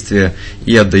разрушительного действия,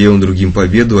 и отдаем другим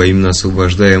победу, а именно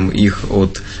освобождаем их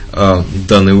от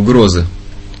данной угрозы.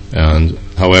 And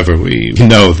however, we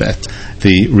know that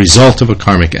the result of a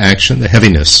karmic action, the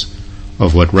heaviness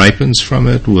of what ripens from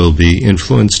it, will be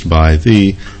influenced by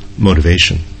the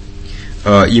motivation.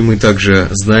 И мы также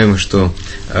знаем, что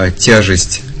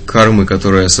тяжесть кармы,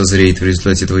 которая созреет в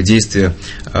результате этого действия,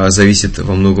 зависит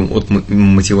во многом от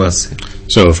мотивации.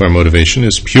 So if our motivation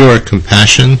is pure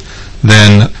compassion,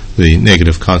 then the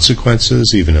negative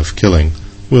consequences, even of killing,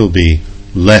 will be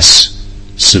less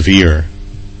severe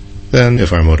than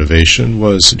if our motivation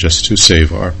was just to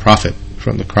save our profit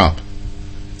from the crop.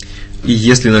 И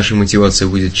если наша мотивация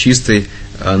будет чистой,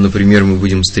 например, мы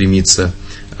будем стремиться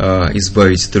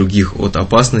избавить других от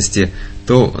опасности,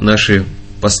 то наши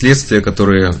последствия,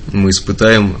 которые мы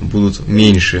испытаем, будут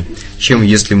меньше, чем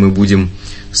если мы будем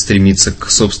стремиться к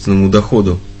собственному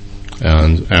доходу.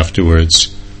 And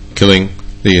afterwards, killing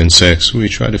the insects, we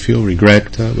try to feel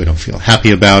regret, we don't feel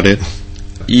happy about it.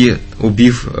 И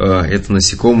убив это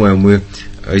насекомое, мы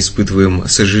испытываем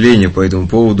сожаление по этому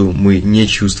поводу, мы не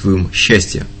чувствуем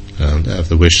счастья. And I have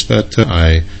the wish that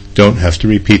I don't have to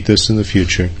repeat this in the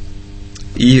future.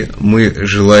 И мы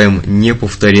желаем не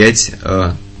повторять,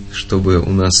 чтобы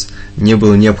у нас не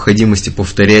было необходимости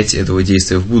повторять этого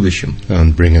действия в будущем.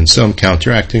 And bring in some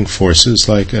counteracting forces,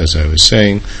 like, as I was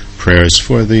saying, prayers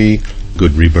for the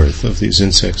good rebirth of these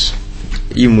insects.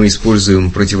 И мы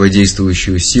используем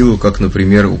противодействующую силу, как,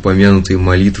 например, упомянутые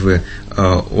молитвы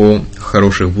о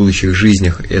хороших будущих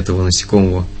жизнях этого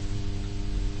насекомого.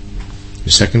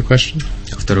 Your second question?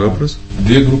 Второй вопрос.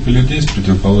 Две группы людей с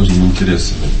противоположными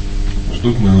интересами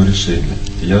ждут моего решения.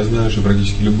 Я знаю, что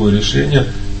практически любое решение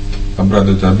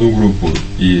обрадует одну группу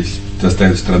и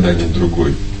доставит страдания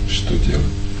другой. Что делать?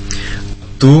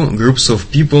 Two groups of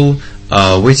people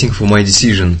are waiting for my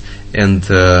decision, and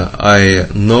I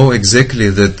know exactly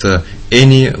that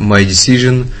my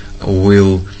decision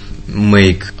will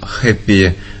make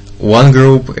happy one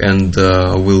group and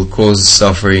will cause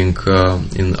suffering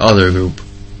in other group.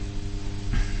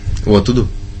 What to do?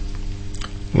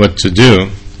 What to do?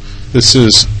 This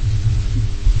is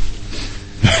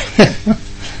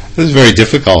this is very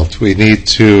difficult. We need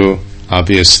to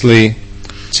obviously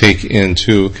take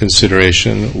into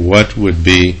consideration what would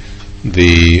be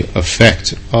the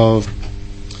effect of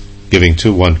giving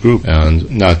to one group and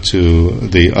not to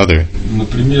the other.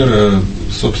 Например,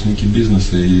 собственники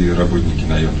бизнеса и работники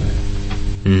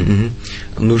наемные.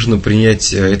 Нужно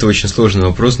принять, это очень сложный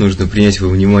вопрос, нужно принять во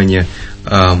внимание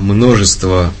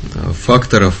множество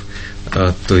факторов,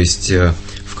 то есть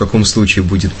в каком случае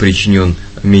будет причинен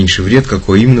меньше вред,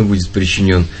 какой именно будет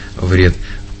причинен вред.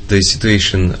 The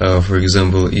situation, for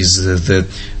example, is that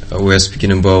we are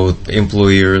speaking about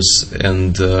employers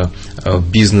and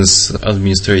business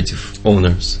administrative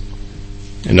owners.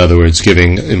 In other words,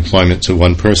 giving employment to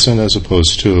one person as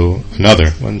opposed to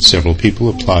another when several people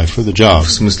apply for the job.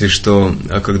 В смысле, что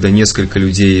когда несколько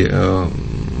людей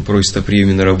просят о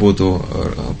приеме на работу,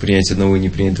 принять одного и не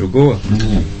принять другого?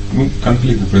 Нет,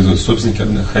 конфликтное производство. Собственники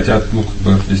хотят,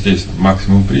 естественно,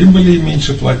 максимум прибыли и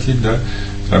меньше платить, да.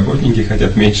 Работники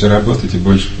хотят меньше работать и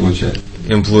больше получать.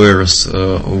 Employers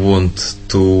want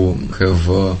to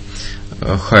have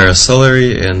a higher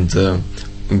salary and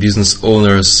business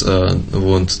owners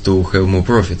want to have more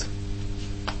profit.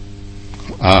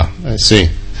 I see.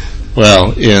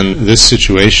 Well, in this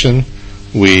situation,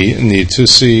 we need to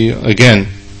see again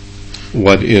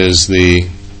what is the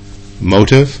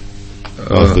motive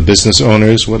of the business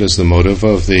owners, what is the motive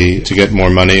of to get more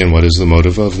money, and what is the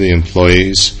motive of the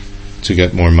employees to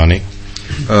get more money.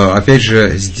 Опять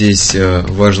же, здесь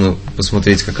важно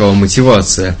посмотреть, какова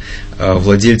мотивация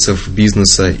владельцев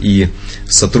бизнеса и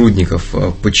сотрудников,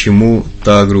 почему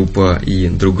та группа и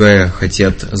другая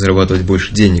хотят зарабатывать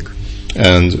больше денег.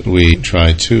 And we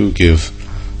try to give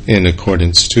in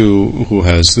accordance to who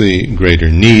has the greater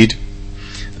need.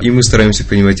 И мы стараемся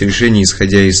принимать решения,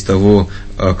 исходя из того,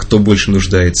 кто больше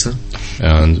нуждается.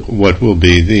 And what will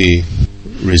be the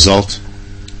result?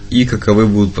 И каковы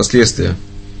будут последствия.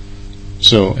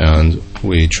 So, and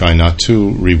we try not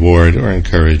to reward or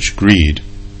encourage greed.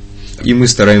 И мы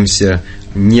стараемся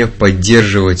не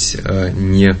поддерживать,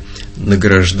 не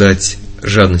награждать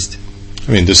жадность.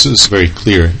 I mean, this is very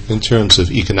clear in terms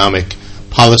of economic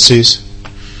policies.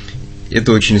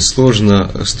 Это очень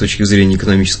сложно с точки зрения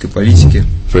экономической политики.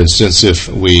 For instance, if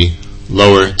we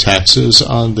lower taxes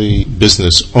on the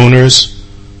business owners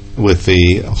with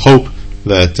the hope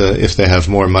that if they have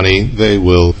more money, they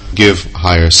will give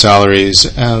higher salaries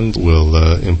and will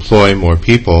employ more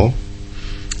people.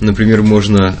 Например,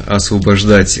 можно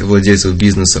освобождать владельцев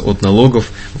бизнеса от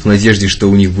налогов в надежде, что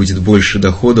у них будет больше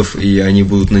доходов, и они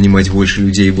будут нанимать больше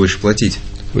людей и больше платить.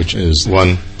 Which is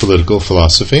one political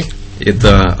philosophy.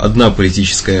 Это одна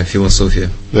политическая философия.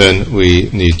 then we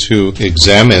need to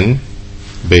examine,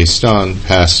 based on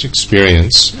past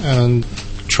experience and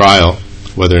trial,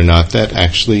 whether or not that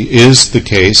actually is the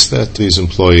case, that these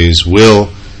employees will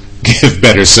give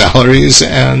better salaries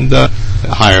and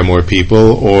hire more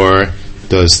people, or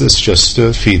does this just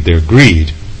feed their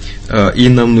greed? И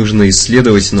нам нужно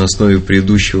исследовать на основе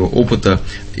предыдущего опыта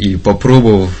и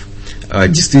попробовав,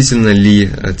 действительно ли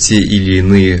те или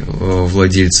иные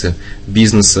владельцы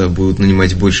бизнеса будут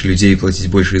нанимать больше людей и платить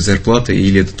большие зарплаты,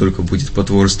 или это только будет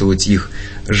потворствовать их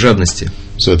жадности,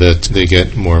 So that they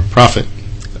get more profit.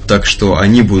 так что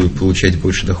они будут получать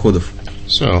больше доходов.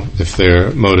 So if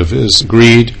their motive is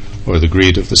greed, or the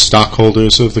greed of the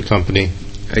stockholders of the company,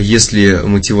 Если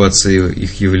мотивацией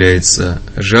их является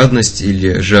жадность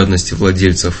или жадность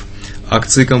владельцев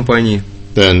акций компании,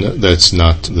 then that's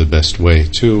not the best way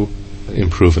to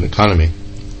improve an economy.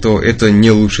 то это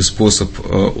не лучший способ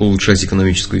улучшать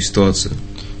экономическую ситуацию.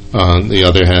 On the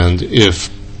other hand, if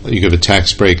you give a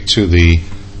tax break to the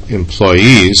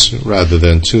employees rather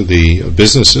than to the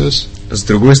businesses, С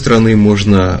другой стороны,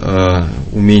 можно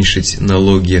уменьшить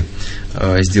налоги,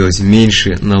 сделать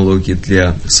меньше налоги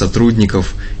для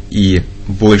сотрудников и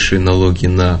больше налоги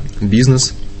на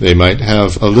бизнес. they might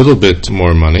have a little bit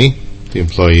more money, the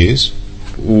employees,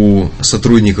 У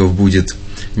сотрудников будет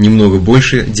немного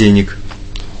больше денег,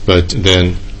 but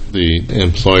then the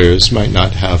employers might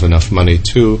not have enough money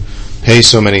to pay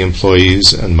so many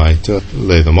employees and might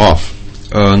lay them off,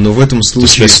 но в этом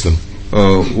случае dismiss them.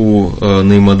 у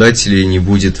наимодателей не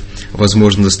будет,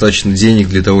 возможно, достаточно денег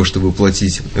для того, чтобы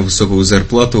платить высокую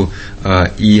зарплату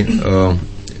и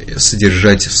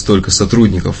содержать столько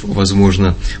сотрудников.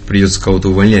 Возможно, придется кого-то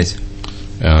увольнять.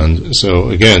 And so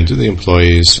again, do the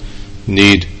employees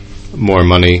need more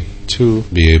money to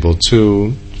be able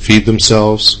to feed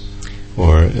themselves,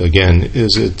 or again,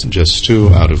 is it just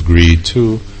out of greed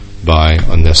to buy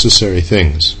unnecessary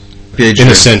things, Опять же,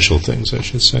 inessential things, I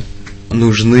should say.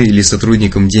 нужны ли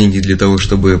сотрудникам деньги для того,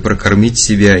 чтобы прокормить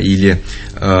себя, или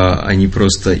они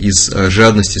просто из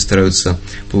жадности стараются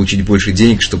получить больше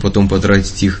денег, чтобы потом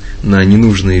потратить их на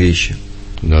ненужные вещи?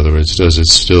 In other words, does it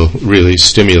still really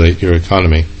stimulate your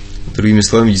economy? Другими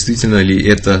словами, действительно ли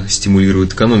это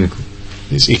стимулирует экономику?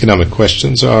 These economic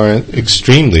questions are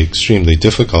extremely, extremely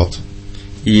difficult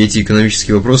И эти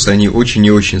экономические вопросы, они очень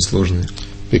и очень сложные,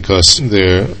 because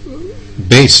they're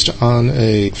based on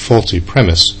a faulty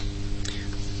premise,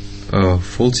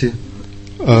 faulty.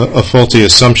 a faulty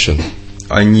assumption.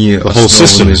 Они The whole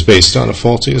system основаны, is based on a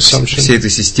faulty assumption. вся эта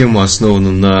система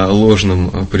основана на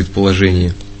ложном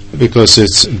предположении, Because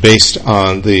it's based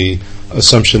on the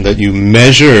assumption that you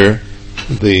measure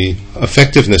the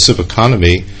effectiveness of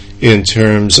economy in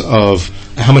terms of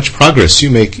how much progress you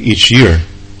make each year.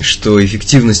 что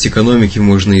эффективность экономики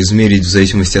можно измерить в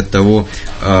зависимости от того,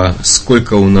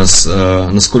 сколько у нас,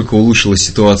 насколько улучшилась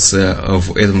ситуация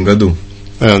в этом году.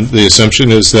 And the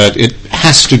assumption is that it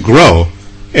has to grow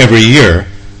every year,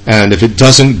 and if it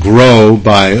doesn't grow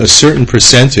by a certain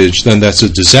percentage, then that's a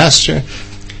disaster.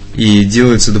 И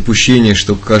делается допущение,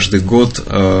 что каждый год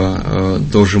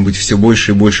должен быть все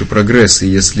больше и больше прогресс. И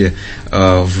если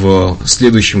в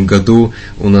следующем году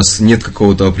у нас нет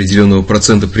какого-то определенного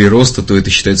процента прироста, то это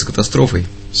считается катастрофой.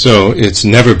 So it's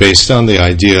never based on the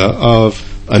idea of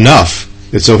enough.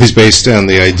 It's always based on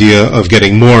the idea of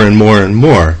getting more and more and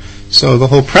more. So the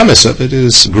whole premise of it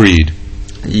is greed.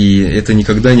 И это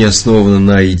никогда не основано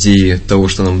на идее того,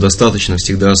 что нам достаточно,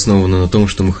 всегда основано на том,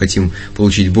 что мы хотим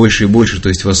получить больше и больше. То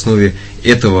есть в основе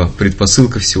этого,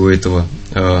 предпосылка всего этого,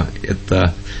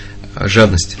 это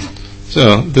жадность.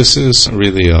 So this is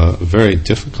really a very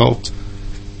difficult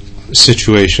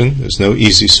situation. There's no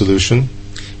easy solution.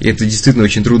 И это действительно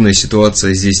очень трудная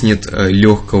ситуация, здесь нет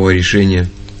легкого решения.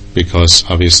 Because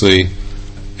obviously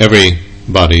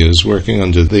everybody is working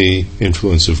under the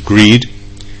influence of greed.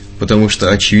 Потому что,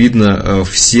 очевидно,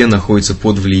 все находятся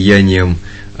под влиянием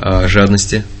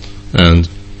жадности. And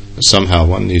somehow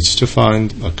one needs to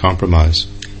find a compromise.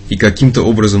 И каким-то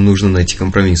образом нужно найти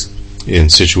компромисс. In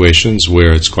situations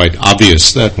where it's quite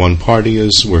obvious that one party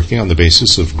is working on the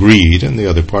basis of greed and the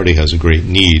other party has a great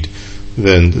need,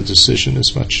 then the decision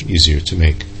is much easier to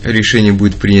make. Решение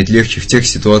будет принять легче в тех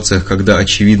ситуациях, когда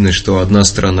очевидно, что одна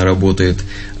сторона работает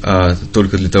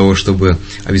только для того, чтобы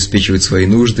обеспечивать свои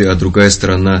нужды, а другая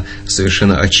сторона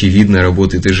совершенно очевидно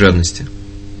работает из жадности.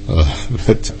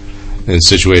 But in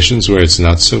situations where it's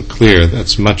not so clear,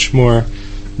 that's much more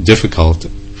difficult.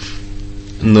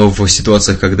 Но в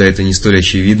ситуациях, когда это не столь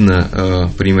очевидно,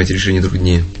 принимать решение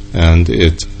труднее. And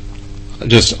it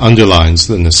just underlines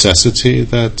the necessity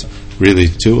that really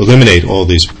to eliminate all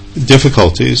these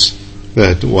difficulties,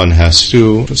 that one has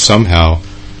to somehow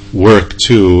work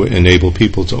to enable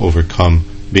people to overcome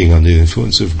being under the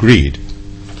influence of greed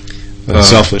and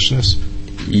selfishness.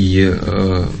 И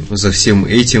за всем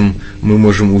этим мы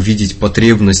можем увидеть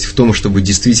потребность в том, чтобы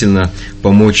действительно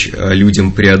помочь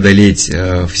людям преодолеть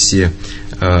все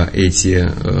эти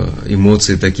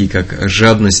эмоции, такие как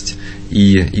жадность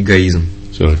и эгоизм.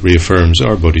 So it reaffirms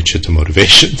our bodhicitta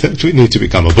motivation that we need to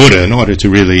become a Buddha in order to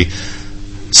really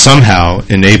somehow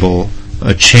enable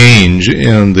a change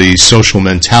in the social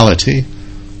mentality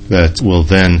that will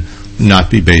then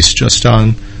not be based just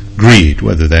on greed,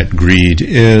 whether that greed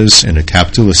is in a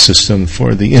capitalist system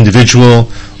for the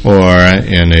individual or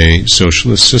in a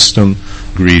socialist system,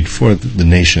 greed for the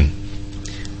nation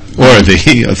or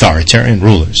the authoritarian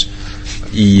rulers.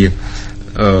 И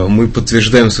мы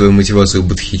подтверждаем свою мотивацию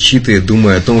бодхичитты,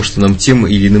 думая о том, что нам тем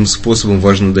или иным способом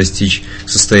важно достичь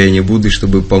состояния Будды,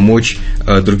 чтобы помочь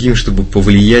другим, чтобы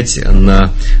повлиять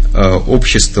на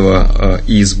общество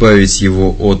и избавить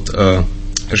его от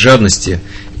жадности.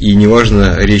 И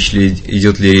неважно,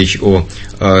 идет ли речь о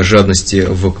жадности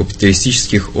в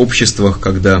капиталистических обществах,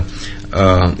 когда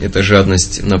эта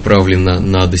жадность направлена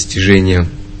на достижение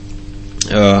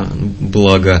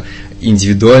блага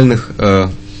индивидуальных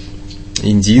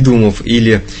индивидуумов,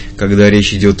 или когда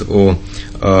речь идет о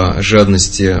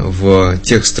жадности в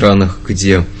тех странах,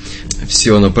 где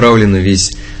все направлено,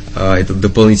 весь этот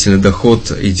дополнительный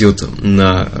доход идет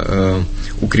на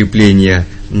укрепление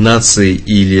нации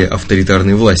или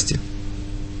авторитарной власти.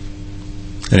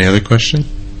 Any other question?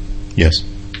 Yes.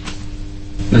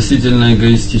 Относительно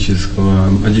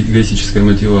эгоистической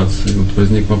мотивации, вот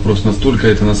возник вопрос, настолько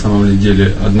это на самом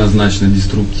деле однозначно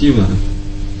деструктивно,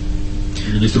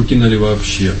 и деструктивно ли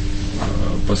вообще,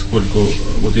 поскольку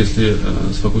вот если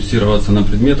сфокусироваться на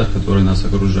предметах, которые нас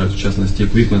окружают, в частности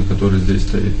эквипмент, который здесь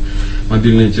стоит,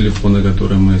 мобильные телефоны,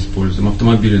 которые мы используем,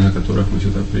 автомобили, на которых мы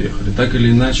сюда приехали, так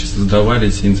или иначе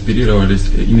создавались и инспирировались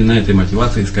именно этой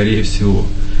мотивацией, скорее всего.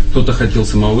 Кто-то хотел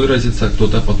самовыразиться,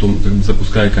 кто-то потом,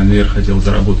 запуская конвейер, хотел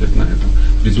заработать на этом.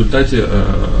 В результате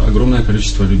огромное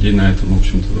количество людей на этом, в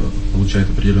общем-то, получает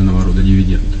определенного рода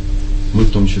дивиденды. Мы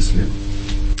в том числе.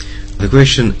 The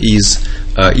question is,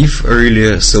 if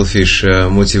really selfish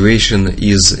motivation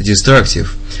is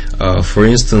destructive. For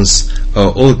instance,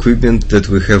 all equipment that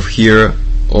we have here,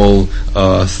 all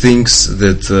things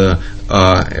that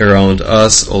are around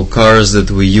us, all cars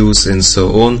that we use and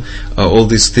so on, all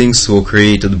these things were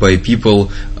created by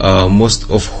people, most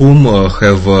of whom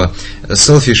have a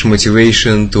selfish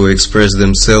motivation to express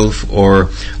themselves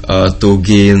or to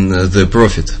gain the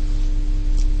profit.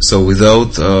 So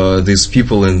without these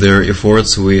people and their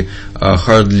efforts, we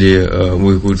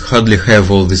would hardly have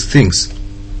all these things.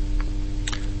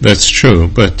 That's true,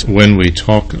 but when we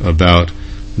talk about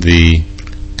the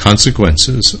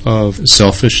consequences of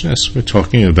selfishness, we're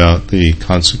talking about the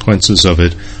consequences of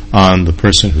it on the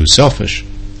person who's selfish.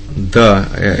 Да,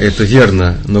 это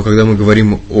верно, но когда мы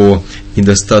говорим о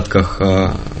недостатках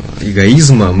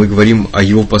эгоизма, мы говорим о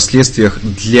его последствиях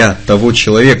для того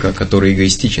человека, который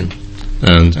эгоистичен.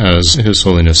 And as His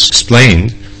Holiness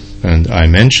explained, and I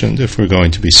mentioned, if we're going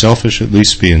to be selfish, at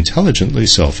least be intelligently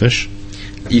selfish.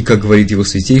 И, как говорит Его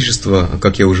Святейшество,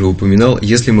 как я уже упоминал,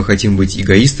 если мы хотим быть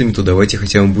эгоистами, то давайте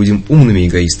хотя бы будем умными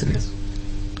эгоистами.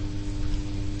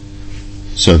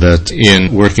 So that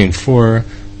in working for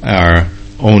our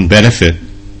own benefit,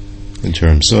 in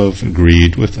terms of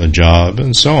greed with a job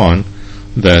and so on,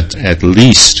 that at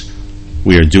least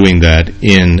we are doing that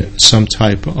in some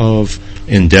type of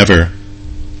endeavor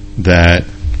that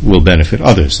will benefit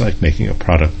others, like making a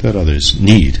product that others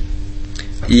need.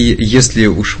 И если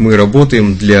уж мы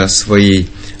работаем для своей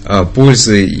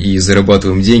пользы и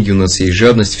зарабатываем деньги, у нас есть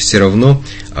жадность, все равно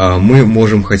мы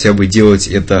можем хотя бы делать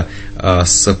это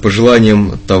с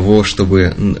пожеланием того,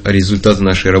 чтобы результаты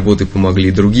нашей работы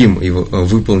помогли другим и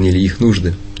выполнили их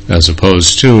нужды. As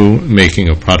opposed to making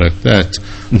a product that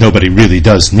nobody really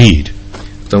does need.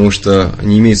 Потому что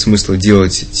не имеет смысла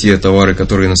делать те товары,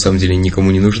 которые на самом деле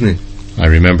никому не нужны. I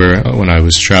remember when I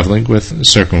was traveling with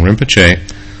Serkung Rinpoche,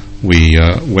 we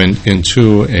went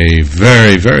into a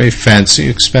very, very fancy,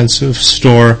 expensive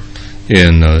store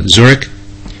in Zurich.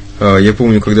 Я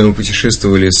помню, когда мы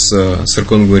путешествовали с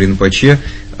Серконгом Ринпоче,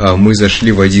 мы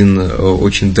зашли в один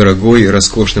очень дорогой,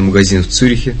 роскошный магазин в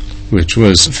Цюрихе, which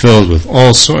was filled with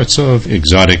all sorts of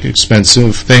exotic,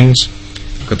 expensive things.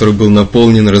 Который был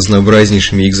наполнен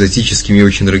разнообразнейшими, экзотическими и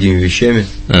очень дорогими вещами.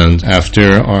 And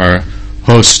after our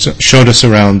host showed us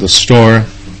around the store,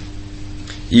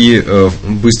 и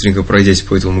быстренько пройдясь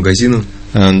по этому магазину,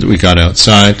 and we got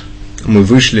outside, мы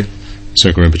вышли,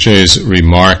 Circle Rinpoche's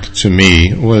remark to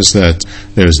me was that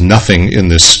there's nothing in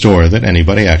this store that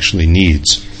anybody actually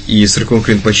needs. И Срикон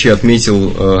Ринпоче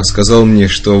отметил, сказал мне,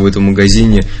 что в этом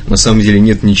магазине на самом деле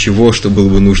нет ничего, что было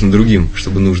бы нужно другим,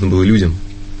 что бы нужно было людям.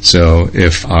 So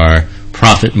if our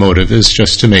profit motive is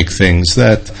just to make things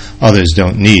that others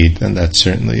don't need, then that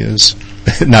certainly is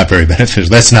not very beneficial.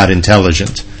 That's not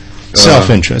intelligent.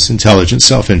 Self-interest, intelligent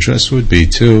self-interest would be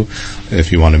to,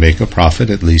 if you want to make a profit,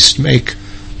 at least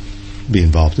be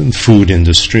involved in the food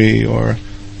industry or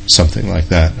something like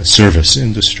that, a service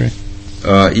industry.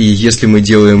 И если мы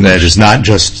делаем... That is not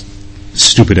just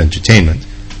stupid entertainment,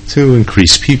 to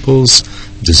increase people's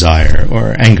desire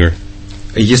or anger,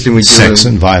 если мы sex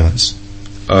and violence.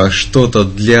 Что-то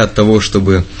для того,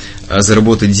 чтобы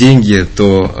заработать деньги,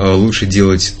 то лучше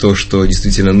делать то, что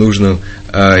действительно нужно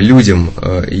людям.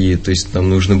 И, то есть нам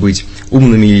нужно быть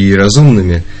умными и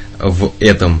разумными в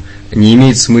этом. Не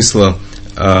имеет смысла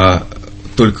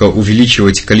только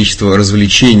увеличивать количество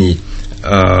развлечений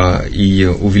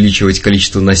и увеличивать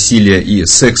количество насилия и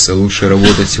секса. Лучше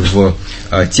работать в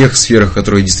тех сферах,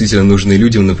 которые действительно нужны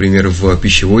людям, например, в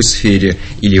пищевой сфере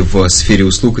или в сфере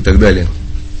услуг и так далее.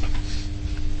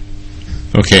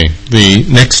 Okay, the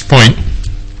next point,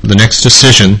 the next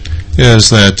decision is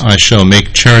that I shall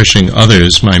make cherishing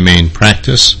others my main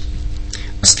practice.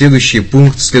 Следующий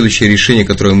пункт, следующее решение,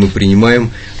 которое мы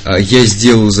принимаем, я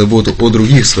сделаю заботу о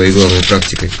других своей главной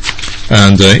практикой.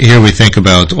 And here we think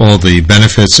about all the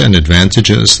benefits and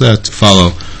advantages that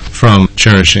follow from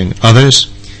cherishing others.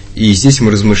 И здесь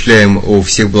мы размышляем о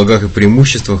всех благах и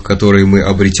преимуществах, которые мы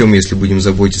обретем, если будем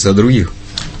заботиться о других.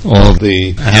 All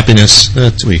the happiness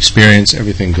that we experience,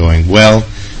 everything going well,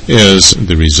 is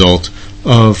the result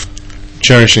of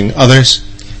cherishing others.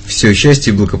 Все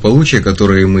счастье и благополучие,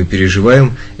 которые мы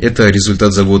переживаем, это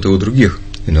результат заботы о других.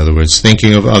 In other words,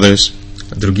 thinking of others.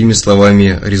 Другими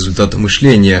словами, результат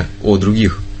мышления о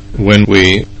других. When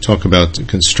we talk about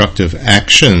constructive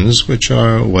actions, which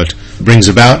are what brings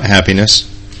about happiness,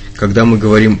 когда мы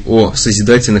говорим о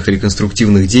созидательных или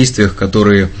конструктивных действиях,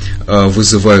 которые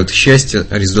вызывают счастье,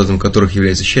 результатом которых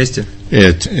является счастье,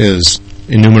 it is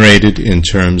enumerated in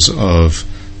terms of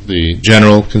the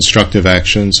general constructive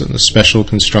actions and the special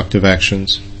constructive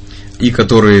actions, и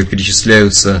которые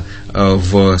перечисляются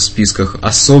в списках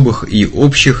особых и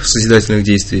общих созидательных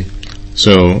действий.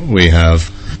 So we have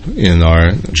in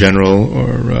our general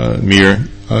or mere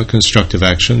constructive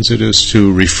actions, it is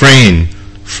to refrain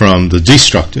from the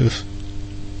destructive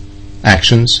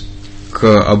actions.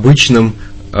 К обычным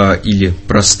или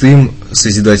простым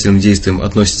созидательным действиям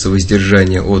относится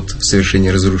воздержание от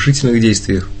совершения разрушительных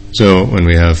действий. So when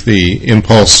we have the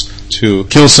impulse to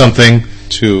kill something,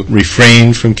 to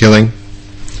refrain from killing,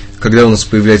 когда у нас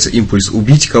появляется импульс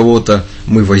убить кого-то,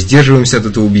 мы воздерживаемся от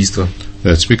этого убийства.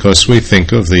 That's because we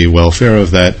think of the welfare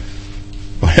of that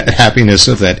happiness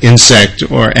of that insect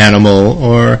or animal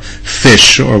or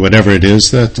fish or whatever it is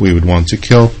that we would want to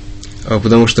kill.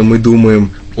 Потому что мы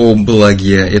думаем о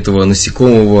благе этого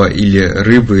насекомого или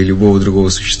рыбы, или любого другого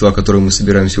существа, которое мы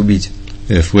собираемся убить.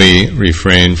 If we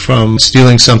refrain from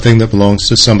stealing something that belongs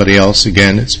to somebody else,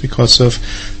 again, it's because of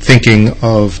thinking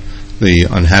of the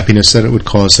unhappiness that it would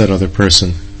cause that other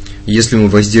person. Если мы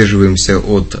воздерживаемся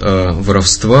от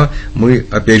воровства, мы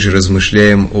опять же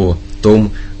размышляем о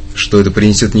том, что это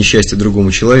принесет несчастье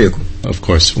другому человеку. Of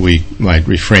course, we might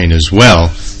refrain as well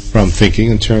from thinking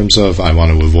in terms of I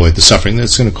want to avoid the suffering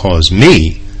that's going to cause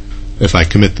me if I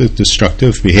commit the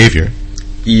destructive behavior.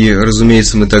 И,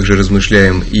 разумеется, мы также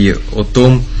размышляем и о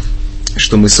том,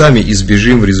 что мы сами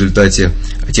избежим в результате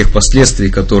тех последствий,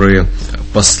 которые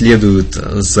последуют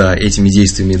за этими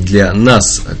действиями для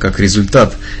нас, как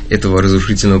результат этого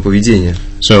разрушительного поведения.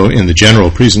 So, in the general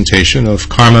presentation of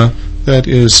karma that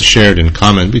is shared in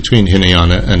common between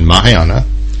Hinayana and Mahayana,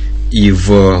 и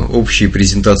в общей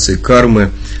презентации кармы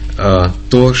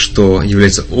то, что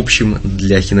является общим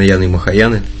для Хинаяны и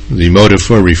Махаяны. The motive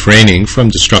for refraining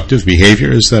from destructive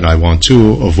behavior is that I want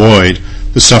to avoid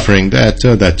the suffering that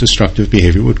that destructive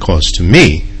behavior would cause to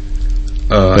me.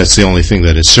 That's the only thing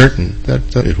that is certain,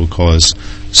 that it will cause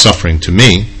suffering to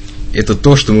me. Это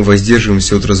то, что мы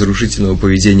воздерживаемся от разрушительного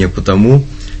поведения потому,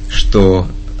 что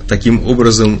таким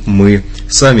образом мы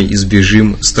сами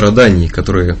избежим страданий,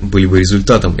 которые были бы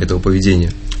результатом этого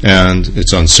поведения. And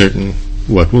it's uncertain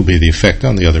what will be the effect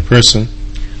on the other person.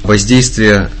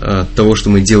 Воздействие того, что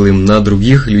мы делаем на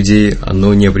других людей,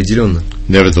 оно неопределенно.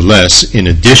 Nevertheless, in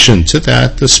addition to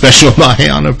that, the special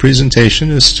Mahayana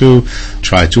presentation is to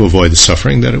try to avoid the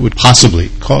suffering that it would possibly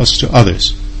cause to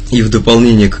others. И в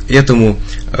дополнение к этому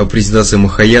презентация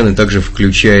Махаяны также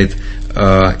включает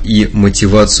и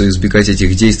мотивацию избегать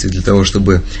этих действий для того,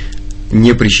 чтобы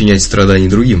не причинять страданий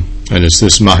другим. And it's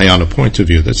this Mahayana point of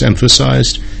view that's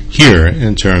emphasized here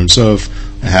in terms of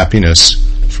happiness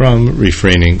from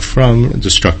refraining from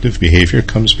destructive behavior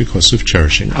comes because of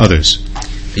cherishing others.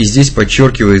 И здесь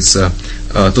подчеркивается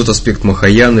тот аспект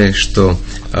Махаяны, что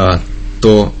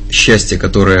то счастье,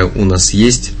 которое у нас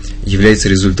есть, является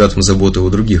результатом заботы о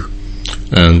других.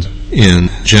 And in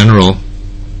general,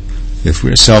 if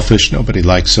we're selfish, nobody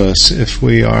likes us. If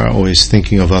we are always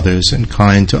thinking of others and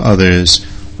kind to others,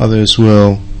 others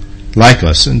will like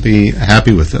us and be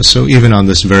happy with us. So even on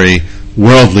this very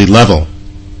worldly level,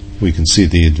 we can see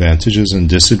the advantages and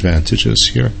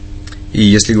disadvantages here. И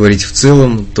если говорить в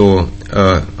целом, то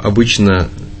обычно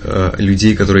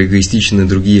людей, которые эгоистичны,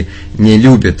 другие не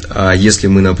любят. А если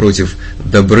мы, напротив,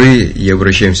 добры и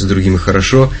обращаемся с другими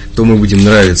хорошо, то мы будем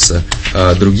нравиться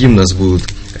другим, нас будут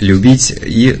любить.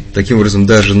 И таким образом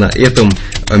даже на этом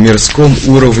мирском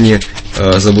уровне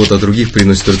забота о других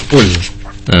приносит только пользу.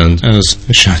 And as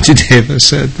Shantideva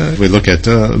said, we look at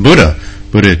Buddha.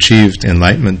 Buddha achieved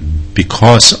enlightenment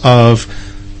because of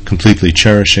completely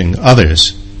cherishing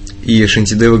others. И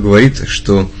Шантидева говорит,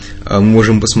 что мы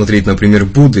можем посмотреть, например,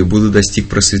 Будды. Будда достиг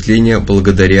просветления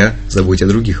благодаря заботе о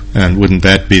других. And wouldn't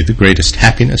that be the greatest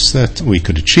happiness that we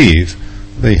could achieve?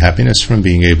 The happiness from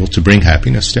being able to bring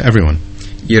happiness to everyone.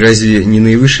 И разве не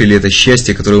наивысшее ли это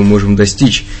счастье, которое мы можем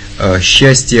достичь?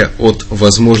 Счастье от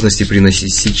возможности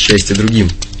приносить счастье другим.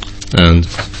 And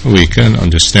we can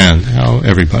understand how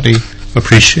everybody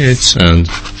appreciates and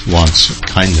wants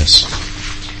kindness.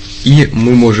 И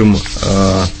мы можем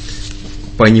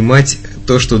понимать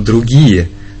то, что другие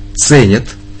ценят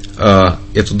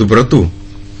эту доброту.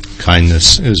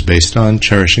 Kindness is based on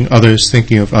cherishing others,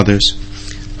 thinking of others.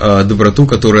 Доброту,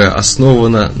 которая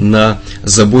основана на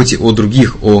заботе о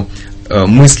других, о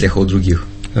мыслях о других.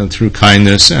 And through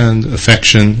kindness and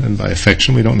affection, and by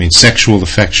affection we don't mean sexual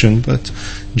affection, but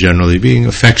generally being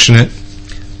affectionate.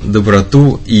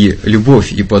 Доброту и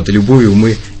любовь, и под любовью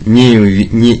мы не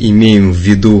имеем в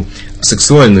виду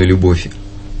сексуальную любовь.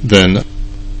 Then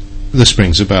this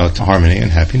brings about harmony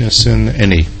and happiness in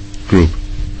any group.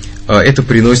 Это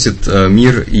приносит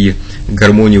мир и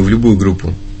гармонию в любую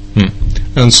группу.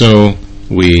 And so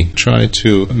we try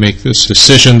to make this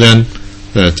decision then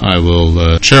that I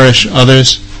will cherish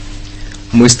others.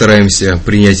 Мы стараемся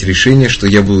принять решение, что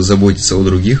я буду заботиться о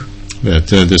других. That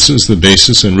this is the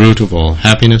basis and root of all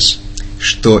happiness.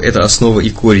 Что это основа и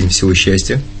корень всего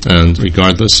счастья. And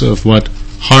regardless of what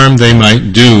harm they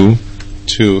might do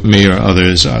to me or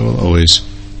others, I will always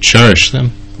cherish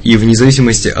them. И вне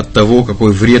зависимости от того,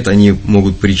 какой вред они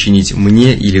могут причинить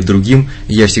мне или другим,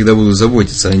 я всегда буду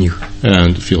заботиться о них.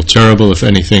 And feel terrible if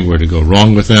anything were to go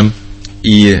wrong with them.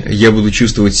 И я буду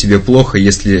чувствовать себя плохо,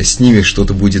 если с ними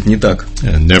что-то будет не так.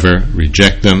 And never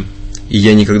reject them. И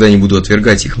я никогда не буду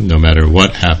отвергать их. No matter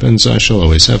what happens, I shall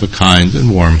always have a kind and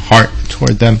warm heart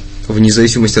toward them. Вне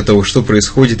зависимости от того, что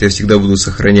происходит, я всегда буду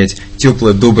сохранять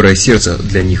теплое, доброе сердце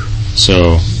для них.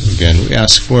 So, again, we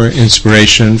ask for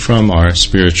inspiration from our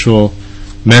spiritual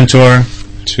mentor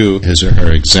to his or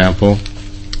her example.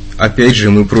 Опять же,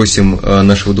 мы просим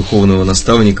нашего духовного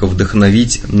наставника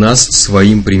вдохновить нас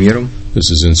своим примером. This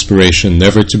is inspiration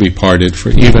never to be parted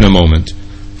for even a moment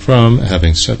from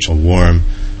having such a warm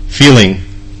feeling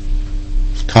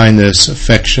of kindness,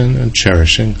 affection, and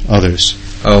cherishing others.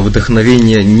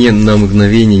 Вдохновение не на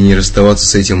мгновение не расставаться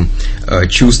с этим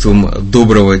чувством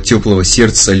доброго, теплого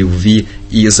сердца, любви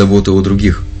и заботы о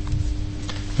других.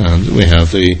 And we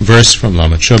have the verse from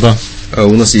Lama Chopa.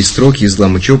 У нас есть строки из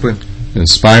Ламы Чопы.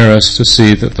 Inspire us to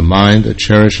see that the mind that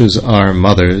cherishes our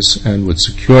mothers and would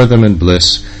secure them in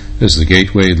bliss is the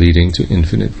gateway leading to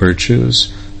infinite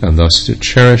virtues, and thus to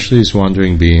cherish these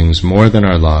wandering beings more than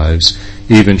our lives,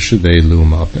 even should they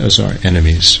loom up as our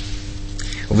enemies.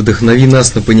 Вдохнови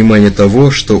нас на понимание того,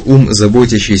 что ум,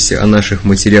 заботящийся о наших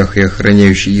матерях и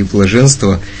охраняющий их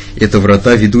блаженство, это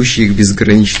врата, ведущие к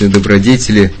безграничной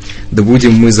добродетели, да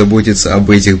будем мы заботиться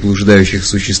об этих блуждающих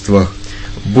существах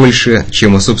больше,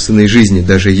 чем о собственной жизни,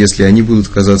 даже если они будут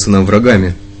казаться нам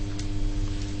врагами.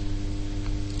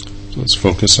 Let's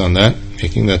focus on that,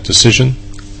 making that decision.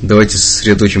 Давайте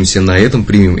сосредоточимся на этом,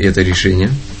 примем это решение.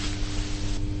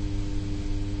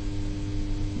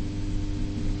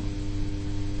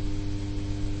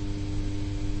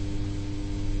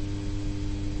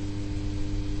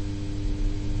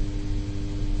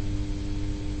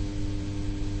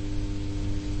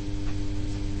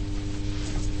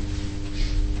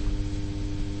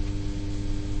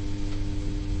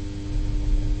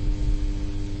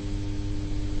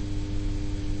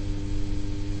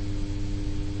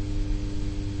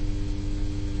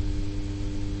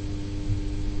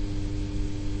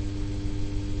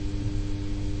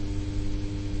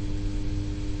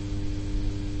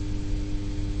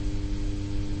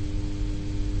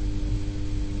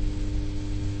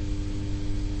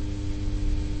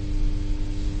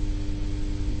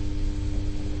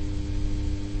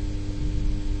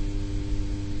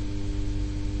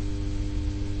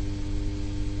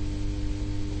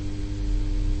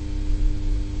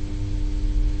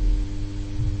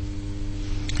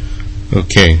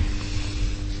 Okay.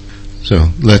 So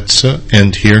let's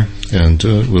end here, and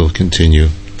we'll continue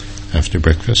after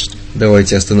breakfast.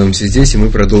 Давайте остановимся здесь, и мы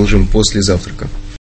продолжим после завтрака.